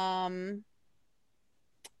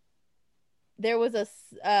there was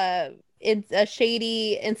it's a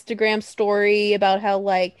shady Instagram story about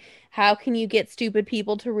how can you get stupid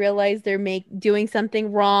people to realize they're doing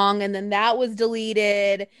something wrong, and then that was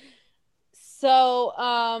deleted. So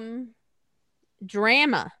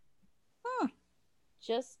drama.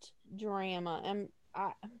 Just drama. And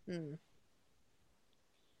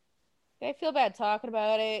I feel bad talking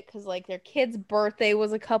about it because like their kid's birthday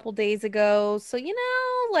was a couple days ago. So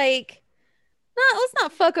like let's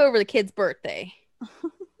not fuck over the kid's birthday.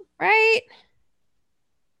 Right?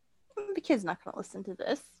 The kid's not going to listen to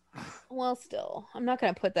this. Well, still, I'm not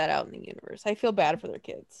going to put that out in the universe. I feel bad for their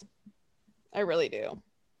kids. I really do.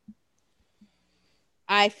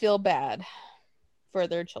 I feel bad for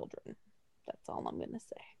their children. That's all I'm going to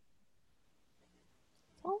say.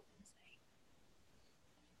 That's all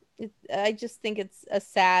I'm saying. I just think it's a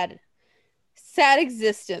sad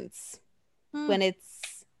existence when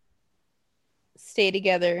it's stay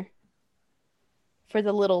together for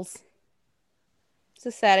the littles.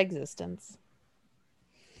 It's a sad existence.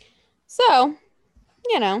 So,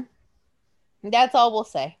 you know, that's all we'll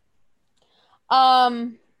say. I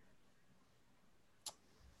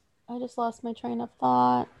just lost my train of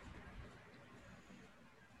thought.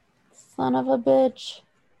 Son of a bitch.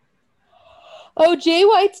 Oh, Jay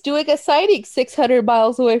White's doing a sighting 600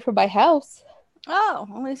 miles away from my house. Oh,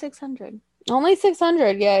 only 600. Only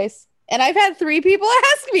 600, guys. And I've had 3 people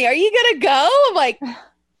ask me, are you going to go? I'm like,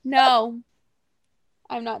 no,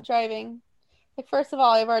 I'm not driving. Like, first of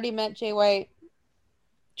all, I've already met Jay White.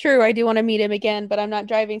 True, I do want to meet him again, but I'm not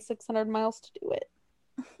driving 600 miles to do it.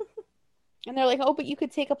 And they're like, oh, but you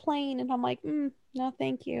could take a plane. And I'm like, no,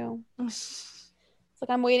 thank you. It's like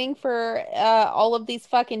I'm waiting for all of these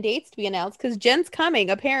fucking dates to be announced because Jen's coming,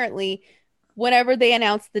 apparently, whenever they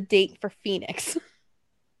announce the date for Phoenix.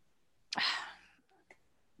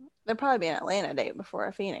 There'll probably be an Atlanta date before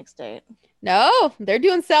a Phoenix date. No, they're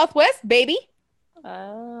doing Southwest, baby.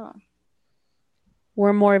 Oh.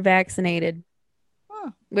 We're more vaccinated.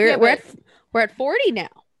 We're at 40 now.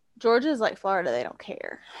 Georgia's like Florida, they don't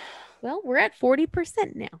care. Well, we're at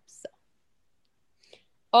 40% now. So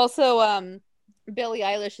also, Billie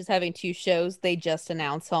Eilish is having 2 shows they just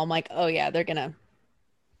announced. So I'm like, oh yeah, they're gonna.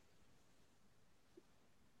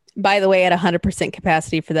 By the way, at 100%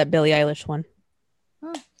 capacity for that Billie Eilish one.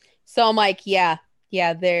 So I'm like, yeah,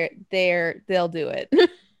 they'll do it.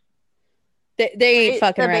 they ain't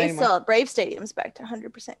fucking around anymore. Brave Stadium's back to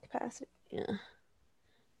 100% capacity. Yeah.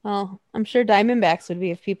 Well, I'm sure Diamondbacks would be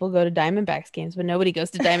if people go to Diamondbacks games, but nobody goes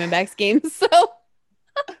to Diamondbacks games, so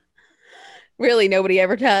really nobody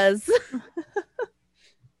ever does.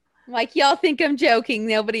 Like, y'all think I'm joking.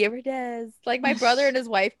 Nobody ever does. Like, my brother and his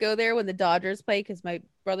wife go there when the Dodgers play because my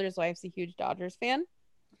brother's wife's a huge Dodgers fan.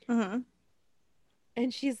 Mm-hmm.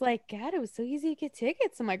 And she's like, God, it was so easy to get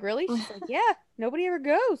tickets. I'm like, really? She's like, yeah, nobody ever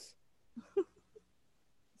goes. It's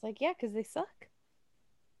like, yeah, because they suck.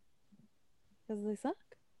 Because they suck.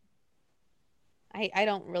 I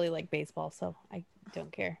don't really like baseball, so I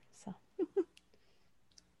don't care. So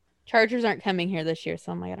Chargers aren't coming here this year,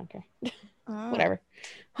 so I'm like, I don't care. Whatever.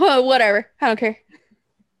 Whatever. I don't care.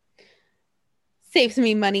 Saves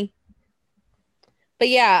me money. But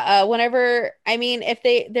yeah, whenever, I mean, if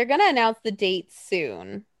they're gonna announce the date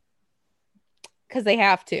soon, because they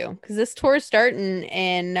have to, because this tour is starting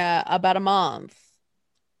in about a month.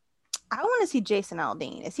 I want to see Jason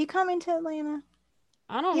Aldean. Is he coming to Atlanta?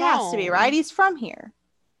 I don't know. He has to be, right? He's from here.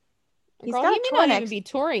 He may not even be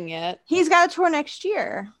touring yet. He's got a tour next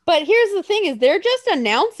year. But here's the thing: is they're just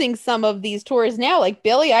announcing some of these tours now. Like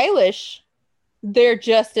Billie Eilish, they're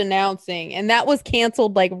just announcing, and that was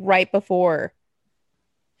canceled like right before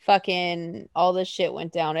fucking all this shit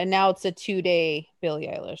went down, and now it's a 2-day Billie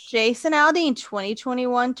Eilish. Jason Aldean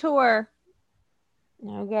 2021 tour.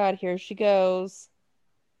 Oh God, here she goes.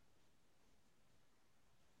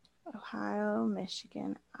 Ohio,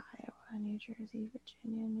 Michigan, Iowa, New Jersey,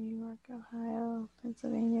 Virginia, New York, Ohio,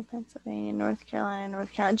 Pennsylvania, North Carolina,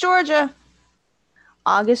 Georgia.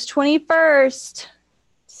 August 21st.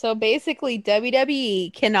 So basically,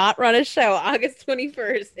 WWE cannot run a show August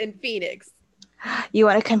 21st in Phoenix. You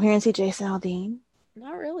want to come here and see Jason Aldean?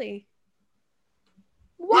 Not really.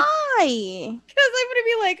 Why? Because I'm going to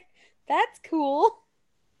be like, that's cool.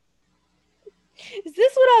 Is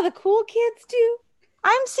this what all the cool kids do?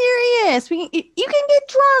 I'm serious. You can get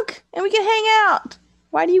drunk and we can hang out.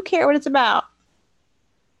 Why do you care what it's about?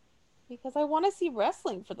 Because I want to see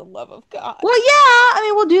wrestling, for the love of God. Well, yeah. I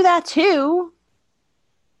mean, we'll do that too.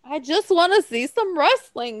 I just want to see some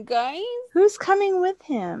wrestling, guys. Who's coming with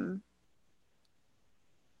him?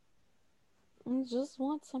 I just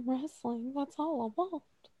want some wrestling. That's all I want.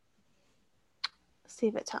 Let's see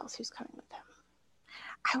if it tells who's coming with him.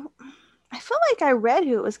 I feel like I read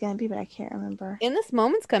who it was going to be, but I can't remember. In This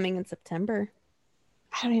Moment's coming in September.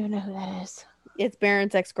 I don't even know who that is. It's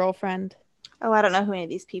Baron's ex-girlfriend. Oh, I don't know who any of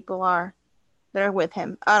these people are that are with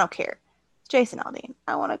him. I don't care. It's Jason Aldean.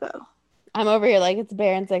 I want to go. I'm over here like it's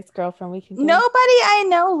Baron's ex-girlfriend. We can go. Nobody I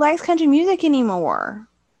know likes country music anymore.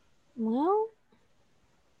 Well,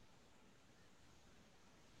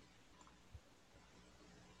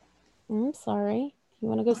 I'm sorry. You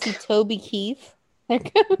want to go see Toby Keith? No.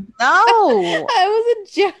 I was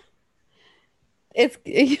a joke. It's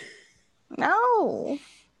no.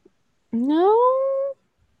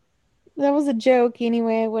 That was a joke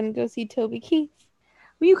anyway. I wouldn't go see Toby Keith.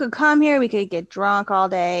 Well, you could come here. We could get drunk all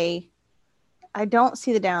day. I don't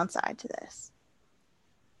see the downside to this.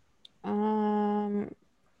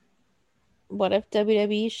 What if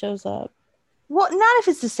WWE shows up? Well, not if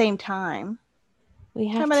it's the same time. We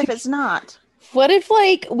have to. If it's not. What if,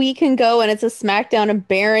 like, we can go and it's a SmackDown and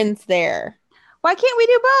Baron's there? Why can't we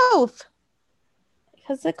do both?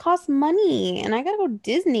 Because it costs money and I gotta go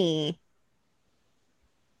Disney.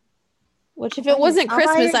 Which if it wasn't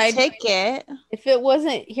Christmas, I'd ticket. If it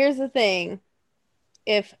wasn't, here's the thing.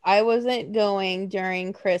 If I wasn't going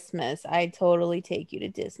during Christmas, I'd totally take you to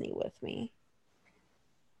Disney with me.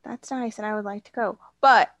 That's nice, and I would like to go.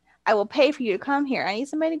 But I will pay for you to come here. I need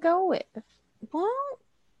somebody to go with. Well,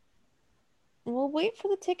 we'll wait for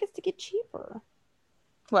the tickets to get cheaper.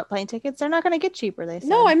 What, plane tickets? They're not going to get cheaper, they said.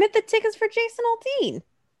 No, I meant the tickets for Jason Aldean.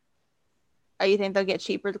 Oh, you think they'll get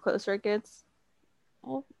cheaper the closer it gets?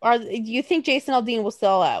 Well, do you think Jason Aldean will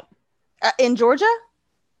sell out? In Georgia?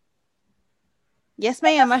 Yes,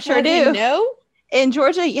 ma'am, I sure do. No? In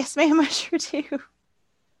Georgia? Yes, ma'am, I sure do.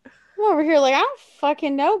 I'm over here like, I don't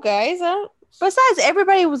fucking know, guys. Besides,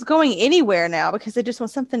 everybody was going anywhere now because they just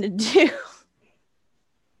want something to do.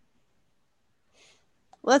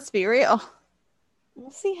 Let's be real.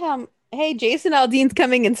 We'll see how... Hey, Jason Aldean's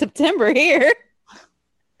coming in September here.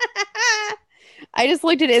 I just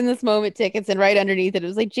looked at In This Moment tickets, and right underneath it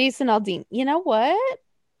was like, Jason Aldean. You know what?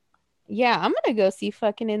 Yeah, I'm going to go see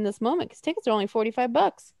fucking In This Moment because tickets are only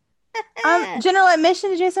 $45. General admission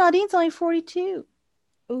to Jason Aldean's only $42.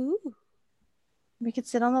 Ooh. We could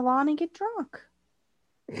sit on the lawn and get drunk.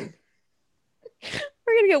 We're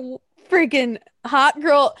going to get freaking hot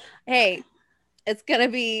girl. Hey, it's going to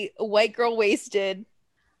be white girl wasted.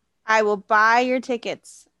 I will buy your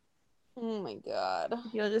tickets. Oh my God.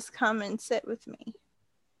 You'll just come and sit with me.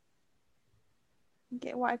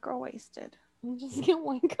 Get white girl wasted. Just get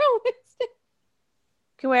white girl wasted.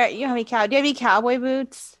 Do you have any cowboy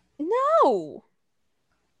boots? No.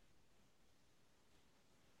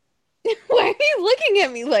 Why are you looking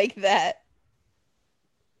at me like that?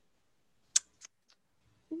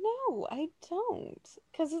 No, I don't.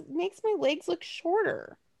 Because it makes my legs look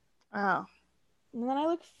shorter. Oh. And then I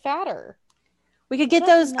look fatter. We could get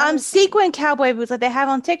those sequin cowboy boots like they have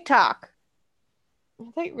on TikTok. I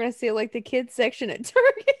thought you were going to say like the kids section at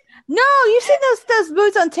Target. No, you've seen those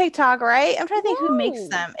boots on TikTok, right? I'm trying to think who makes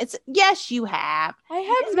them. Yes, you have. I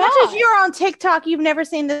have as not. much as you're on TikTok, you've never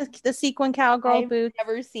seen the sequin cowgirl boots. I've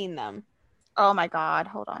never seen them. Oh my God,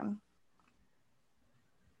 hold on.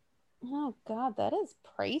 Oh God, that is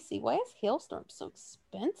pricey. Why is Hailstorm so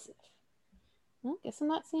expensive? Well, guess I'm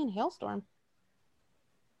not seeing Hailstorm.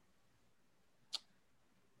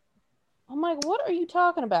 I'm like, what are you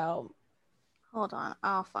talking about? Hold on,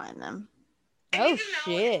 I'll find them. Oh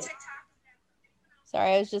shit.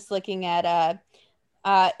 Sorry, I was just looking at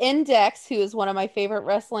Index, who is one of my favorite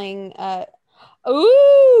wrestling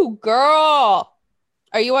ooh, girl.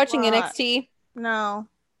 Are you watching NXT? No.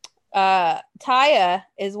 Taya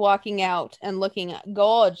is walking out and looking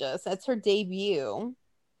gorgeous. That's her debut.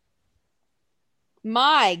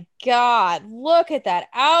 My God, look at that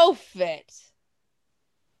outfit.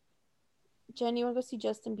 Jen, you want to go see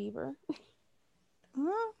Justin Bieber?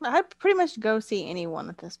 I'd pretty much go see anyone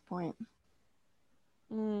at this point.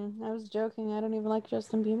 I was joking. I don't even like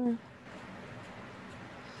Justin Bieber.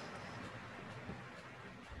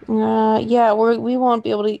 Yeah, we won't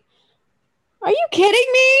be able to. Are you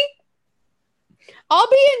kidding me? I'll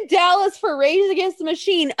be in Dallas for Rage Against the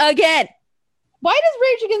Machine again. Why does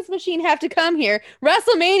Rage Against the Machine have to come here?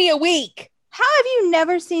 WrestleMania week. How have you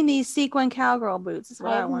never seen these sequin cowgirl boots?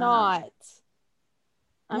 I have not.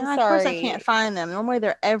 I'm sorry. Of course I can't find them. Normally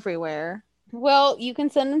they're everywhere. Well, you can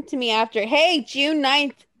send them to me after. Hey, June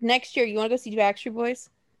 9th next year. You want to go see Backstreet Boys?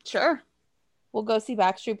 Sure. We'll go see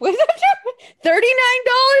Backstreet Boys after. $39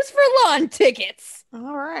 for lawn tickets.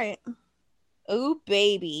 All right. Oh,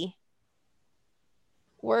 baby.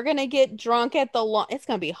 We're going to get drunk at the lawn. It's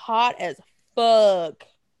going to be hot as fuck.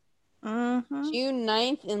 Mm-hmm. June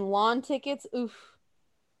 9th in lawn tickets. Oof.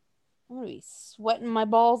 I'm going to be sweating my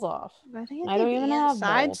balls off. I don't even have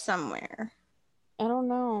balls. Somewhere. I don't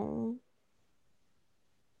know.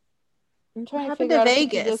 I'm trying to figure out if we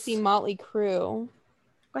can go see Motley Crue.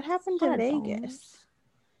 What happened to Vegas?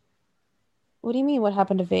 What do you mean, what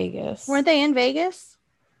happened to Vegas? Weren't they in Vegas?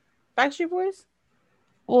 Backstreet Boys?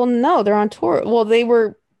 Well, no, they're on tour. Well, they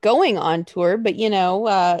were going on tour, but,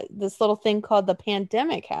 this little thing called the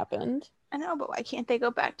pandemic happened. I know, but why can't they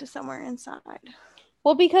go back to somewhere inside?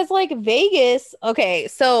 Well, because, Vegas... Okay,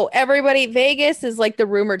 so everybody... Vegas is, the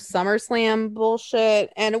rumored SummerSlam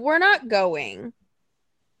bullshit, and we're not going.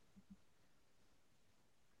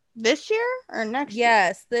 This year or next year?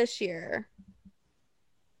 Yes, this year.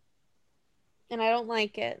 And I don't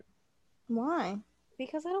like it. Why?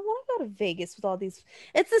 Because I don't want to go to Vegas with all these.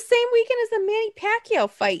 It's the same weekend as the Manny Pacquiao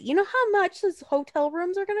fight. You know how much those hotel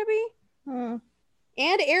rooms are going to be?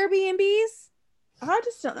 And Airbnbs? I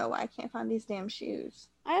just don't know why I can't find these damn shoes.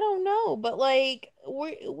 I don't know, but like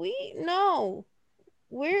we no.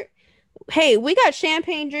 We're Hey, we got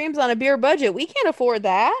champagne dreams on a beer budget. We can't afford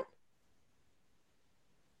that.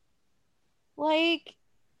 Like,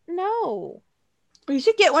 no. You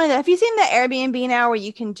should get one of them. Have you seen the Airbnb now where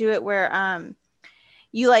you can do it where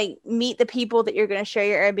you like meet the people that you're going to share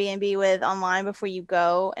your Airbnb with online before you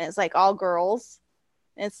go, and it's like all girls.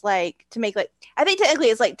 And it's like to make like I think technically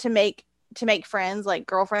it's like to make friends, like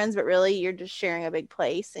girlfriends, but really you're just sharing a big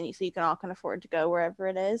place, and so you can all can afford to go wherever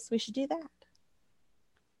it is. We should do that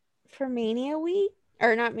For Mania Week,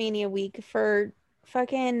 or not Mania Week, for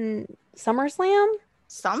fucking SummerSlam.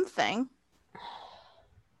 something.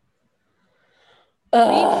 We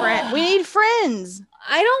Ugh. need friends.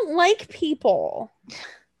 I don't like people.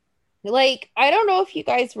 Like, I don't know if you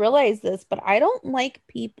guys realize this, but I don't like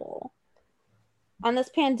people. And this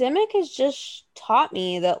pandemic has just taught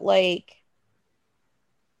me that, like,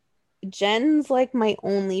 Jen's like my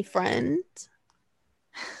only friend.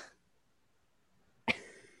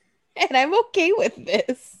 And I'm okay with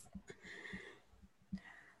this.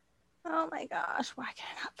 Oh my gosh, why can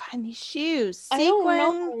I not find these shoes? I don't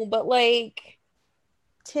know, but like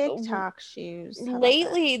TikTok shoes.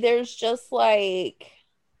 lately there's just like,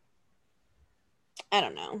 I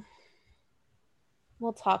don't know.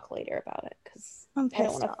 We'll talk later about it because I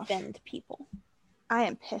don't want to offend people. I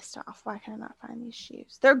am pissed off. Why can I not find these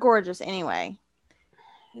shoes? They're gorgeous anyway.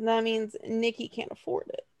 And that means Nikki can't afford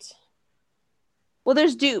it. Well,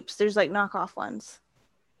 there's dupes. There's like knockoff ones.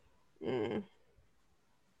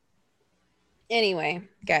 Anyway,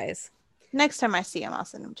 guys. Next time I see them, I'll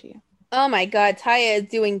send them to you. Oh my God, Taya is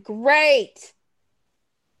doing great.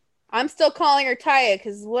 I'm still calling her Taya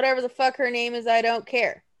because whatever the fuck her name is, I don't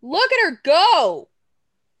care. Look at her go.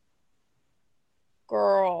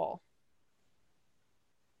 Girl.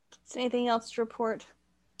 Is there anything else to report?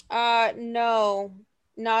 No.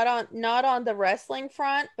 Not on the wrestling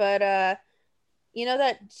front, but you know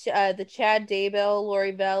that the Chad Daybell,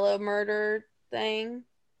 Lori Vella murder thing?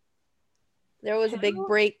 There was a big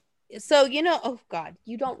break. So, you know, oh God,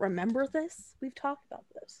 you don't remember this? We've talked about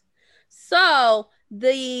this. So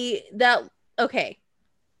okay.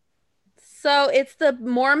 So it's the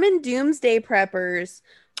Mormon Doomsday Preppers.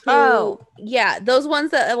 Yeah, those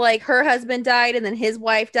ones that like her husband died and then his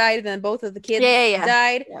wife died and then both of the kids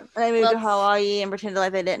died. Yeah. And they moved to Hawaii and pretended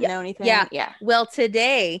like they didn't know anything. Yeah. Well,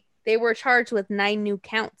 today they were charged with 9 new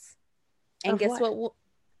counts. And guess what?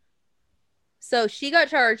 So she got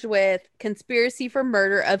charged with conspiracy for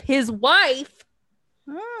murder of his wife,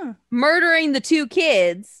 murdering the 2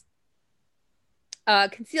 kids,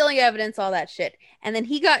 concealing evidence, all that shit. And then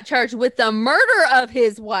he got charged with the murder of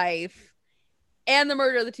his wife and the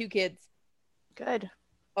murder of the 2 kids. Good.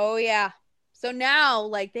 Oh, yeah. So now,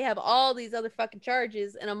 like, they have all these other fucking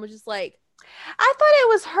charges, and I'm just like... I thought it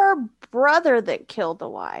was her brother that killed the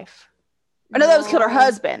wife. Or no, that was killed her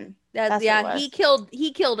husband. That's he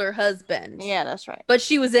killed her husband. Yeah, that's right. But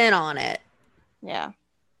she was in on it. Yeah.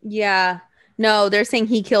 Yeah. No, they're saying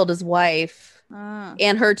he killed his wife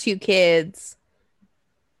and her 2 kids.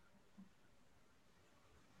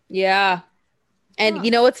 Yeah. And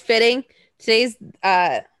you know what's fitting? Today's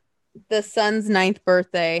the son's 9th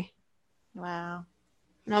birthday. Wow.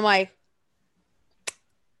 And I'm like,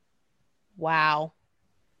 wow.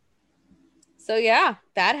 So yeah,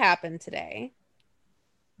 that happened today.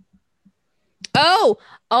 Oh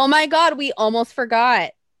my God, we almost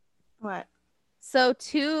forgot. What? So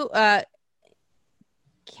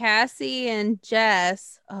Cassie and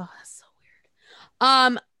Jess, oh, that's so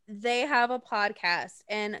weird. They have a podcast,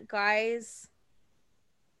 and guys,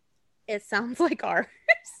 it sounds like ours.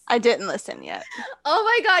 I didn't listen yet. Oh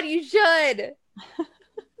my God, you should.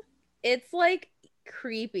 It's like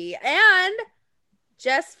creepy. And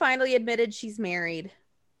Jess finally admitted she's married.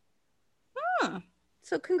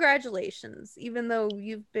 So congratulations, even though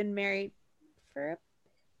you've been married for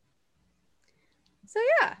So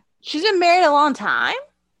yeah. She's been married a long time?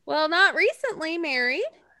 Well, not recently married.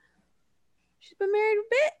 She's been married a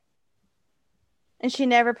bit. And she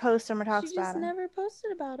never posts them or talks about it. She just never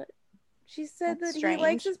posted about it. She said that he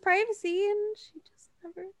likes his privacy, and she just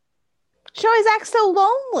never... She always acts so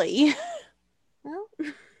lonely. Well,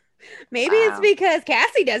 maybe it's because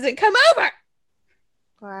Cassie doesn't come over.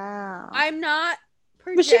 Wow. I'm not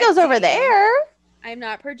projecting. But she goes over there. I'm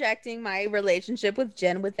not projecting my relationship with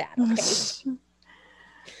Jen with that, okay?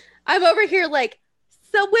 I'm over here like,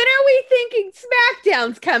 so when are we thinking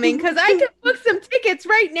SmackDown's coming? Because I can book some tickets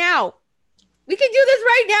right now. We can do this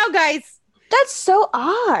right now, guys. That's so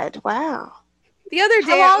odd. Wow. The other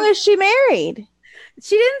day. How long is she married?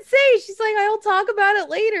 She didn't say. She's like, I'll talk about it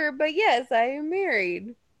later. But yes, I am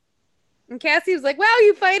married. And Cassie was like, wow,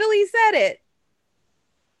 you finally said it.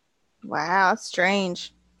 Wow, that's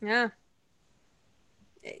strange. Yeah.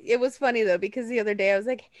 It was funny though, because the other day I was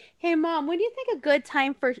like, hey mom, when do you think a good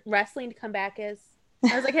time for wrestling to come back is?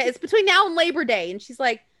 I was like, hey, it's between now and Labor Day. And she's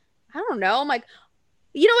like, I don't know. I'm like,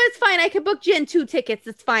 you know what? It's fine. I could book Jen 2 tickets.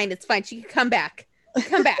 It's fine. It's fine. She can come back.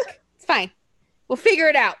 Come back. It's fine. We'll figure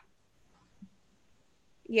it out.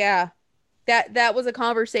 Yeah. That was a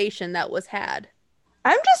conversation that was had.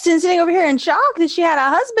 I'm just sitting over here in shock that she had a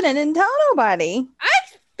husband and didn't tell nobody. I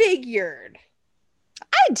figured.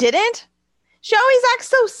 I didn't. She always acts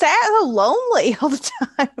so sad, so lonely all the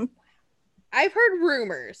time. I've heard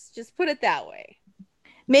rumors. Just put it that way.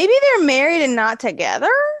 Maybe they're married and not together?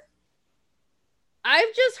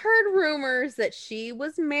 I've just heard rumors that she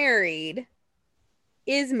was married,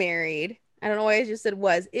 is married. I don't know why I just said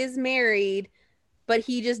was, is married, but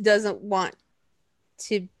he just doesn't want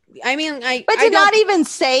to. I mean, but to not even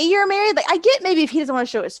say you're married, like I get maybe if he doesn't want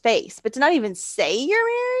to show his face, but to not even say you're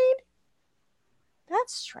married,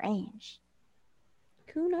 that's strange.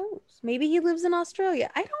 Who knows? Maybe he lives in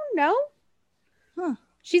Australia. I don't know. Huh.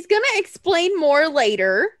 She's gonna explain more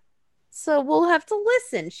later, so we'll have to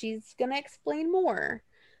listen. She's gonna explain more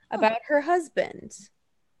about her husband,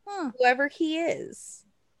 whoever he is.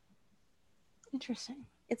 Interesting.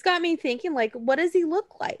 It's got me thinking, like, what does he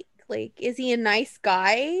look like? Like, is he a nice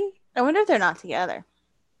guy? I wonder if they're not together.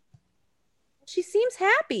 She seems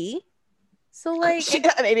happy. So, like...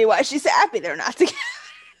 maybe why she's happy they're not together.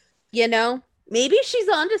 You know? Maybe she's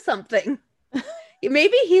onto something.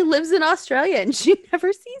 Maybe he lives in Australia and she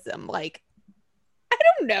never sees him. Like, I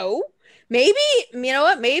don't know. Maybe, you know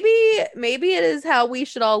what? Maybe it is how we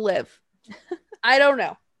should all live. I don't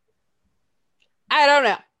know.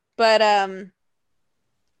 But,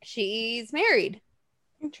 she's married.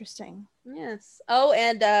 Interesting. Yes. Oh,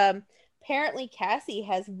 and apparently Cassie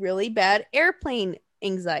has really bad airplane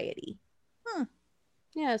anxiety.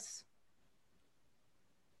 Yes.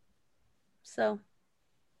 So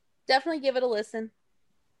definitely give it a listen.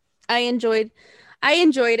 I enjoyed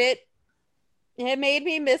it. It made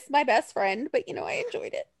me miss my best friend, but you know, I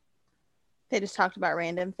enjoyed it. They just talked about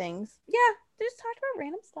random things. Yeah, they just talked about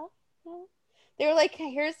random stuff. Yeah. They were like,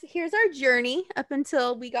 here's our journey up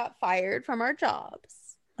until we got fired from our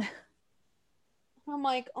jobs. I'm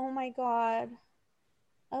like, oh my God.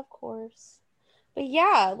 Of course. But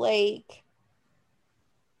yeah, like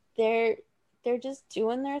they're just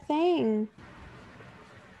doing their thing.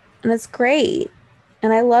 And it's great.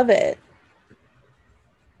 And I love it.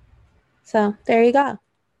 So there you go.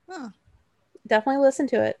 Definitely listen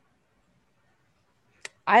to it.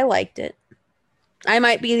 I liked it. I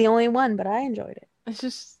might be the only one, but I enjoyed it. It's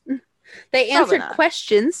just they answered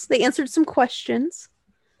questions. They answered some questions.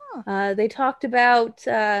 They talked about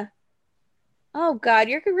oh God,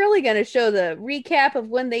 you're really gonna show the recap of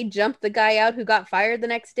when they jumped the guy out who got fired the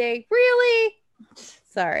next day? Really?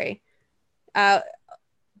 Sorry.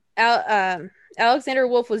 Alexander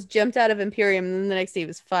Wolf was jumped out of Imperium and then the next day he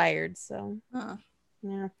was fired. So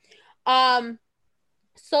yeah.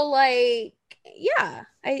 So like yeah,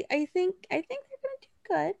 I think they're gonna do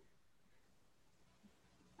good.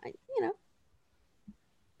 You know,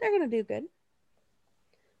 they're gonna do good.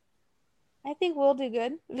 I think we'll do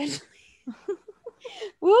good eventually.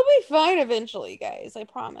 We'll be fine eventually, guys. I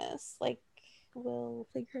promise. Like, we'll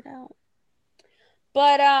figure it out.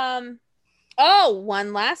 But oh,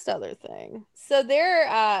 one last other thing. So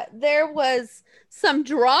there was some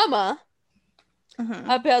drama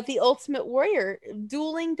about the Ultimate Warrior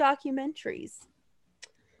dueling documentaries.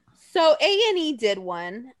 So A&E did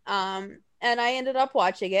one, and I ended up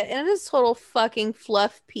watching it, and it's a total fucking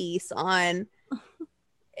fluff piece on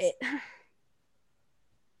it.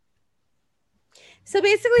 So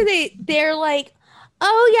basically they're like,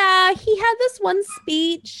 oh yeah, he had this one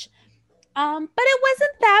speech, but it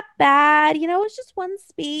wasn't that bad, you know, it's just one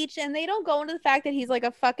speech, and they don't go into the fact that he's like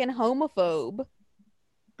a fucking homophobe.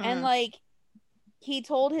 And like he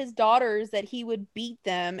told his daughters that he would beat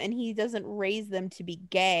them and he doesn't raise them to be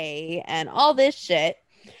gay and all this shit.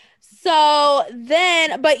 So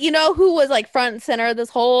then, but you know who was like front and center of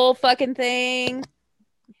this whole fucking thing?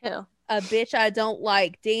 Who? A bitch I don't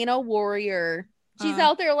like, Dana Warrior. She's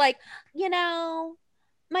out there like, you know,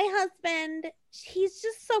 my husband, he's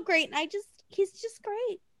just so great. And he's just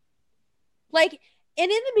great. Like,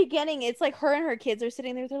 and in the beginning, it's like her and her kids are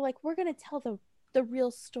sitting there. They're like, we're going to tell the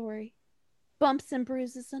real story. Bumps and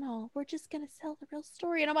bruises and all. We're just going to tell the real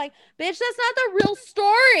story. And I'm like, bitch, that's not the real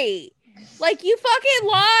story. Like, you fucking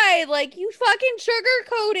lied. Like, you fucking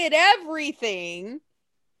sugar-coated everything.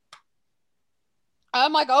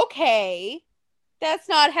 I'm like, okay. That's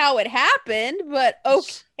not how it happened, but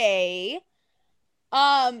okay.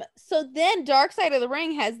 So then Dark Side of the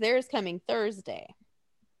Ring has theirs coming Thursday.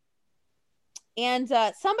 And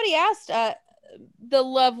somebody asked the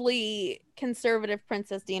lovely conservative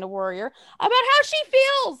Princess Dina Warrior about how she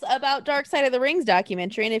feels about Dark Side of the Ring's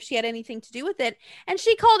documentary and if she had anything to do with it. And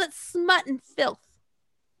she called it smut and filth.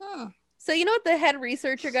 So you know what the head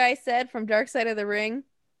researcher guy said from Dark Side of the Ring?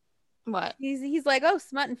 What? He's like, oh,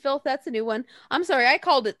 smut and filth, that's a new one. I'm sorry, I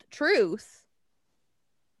called it the truth.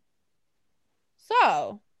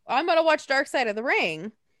 So I'm going to watch Dark Side of the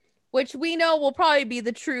Ring, which we know will probably be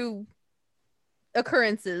the true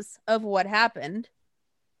occurrences of what happened.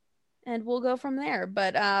 And we'll go from there.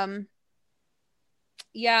 But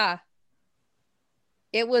yeah.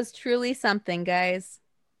 It was truly something, guys.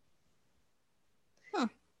 Huh.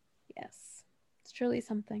 Yes. It's truly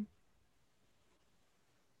something.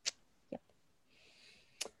 Yep.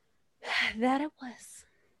 That it was.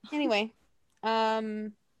 Anyway,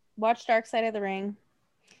 watch Dark Side of the Ring.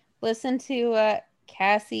 Listen to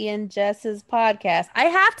Cassie and Jess's podcast. I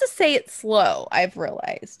have to say it slow, I've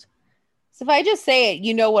realized. So if I just say it,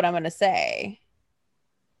 you know what I'm going to say.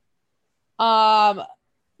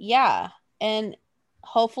 Yeah. And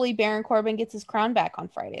hopefully Baron Corbin gets his crown back on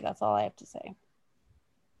Friday. That's all I have to say.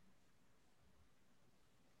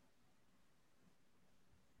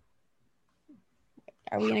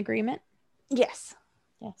 Are we in agreement? Yes.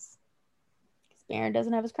 Yes. Because Baron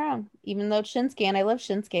doesn't have his crown. Even though it's Shinsuke, and I love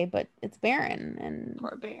Shinsuke, but it's Baron. And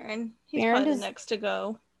poor Baron. He's probably the next to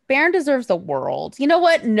go. Baron deserves the world. You know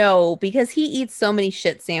what? No, because he eats so many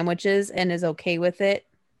shit sandwiches and is okay with it.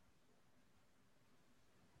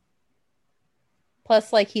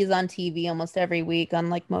 Plus, like, he's on TV almost every week,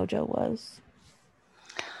 unlike Mojo was.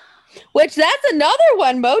 Which, that's another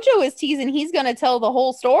one. Mojo is teasing he's going to tell the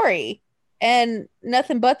whole story. And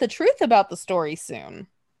nothing but the truth about the story soon.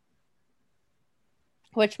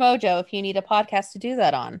 Which, Mojo, if you need a podcast to do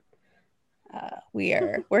that on,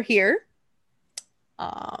 we're here.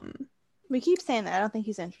 We keep saying that. I don't think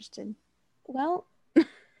he's interested. Well,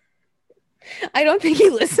 I don't think he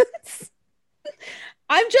listens.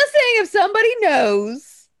 I'm just saying, if somebody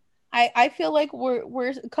knows, I feel like we're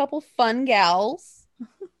a couple fun gals.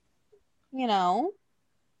 You know,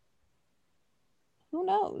 who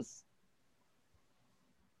knows?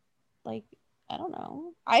 Like, I don't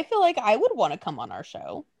know. I feel like I would want to come on our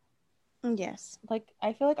show. Yes. Like,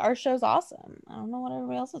 I feel like our show's awesome. I don't know what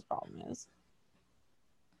everybody else's problem is.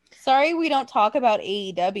 Sorry, we don't talk about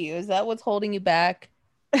AEW. Is that what's holding you back?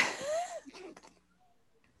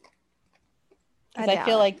 I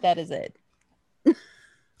feel like that is it.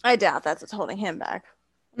 I doubt that's what's holding him back.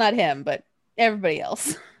 Not him, but everybody else.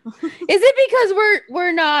 Is it because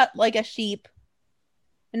we're not like a sheep?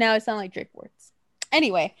 And now I sound like Drake Words.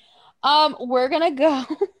 Anyway, we're gonna go.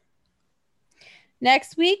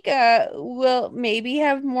 Next week, we'll maybe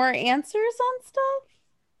have more answers on stuff.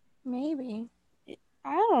 Maybe.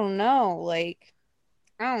 I don't know. Like,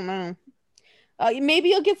 I don't know. Maybe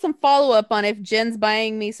you'll get some follow-up on if Jen's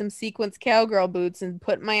buying me some sequence cowgirl boots and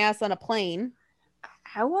put my ass on a plane.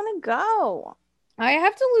 I want to go. I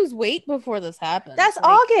have to lose weight before this happens. That's like,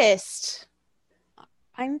 August.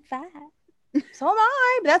 I'm fat. So am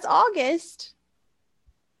I, but that's August.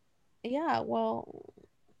 Yeah, well,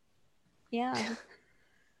 yeah.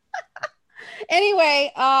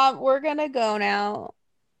 Anyway, we're gonna go now.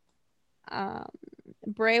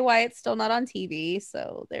 Bray Wyatt's still not on TV,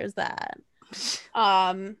 so there's that.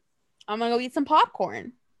 I'm gonna go eat some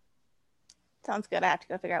popcorn. Sounds good. I have to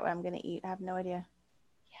go figure out what I'm gonna eat. I have no idea.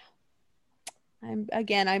 Yeah.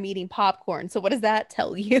 I'm eating popcorn. So what does that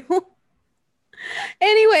tell you?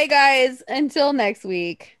 Anyway, guys, until next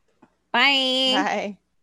week. Bye. Bye.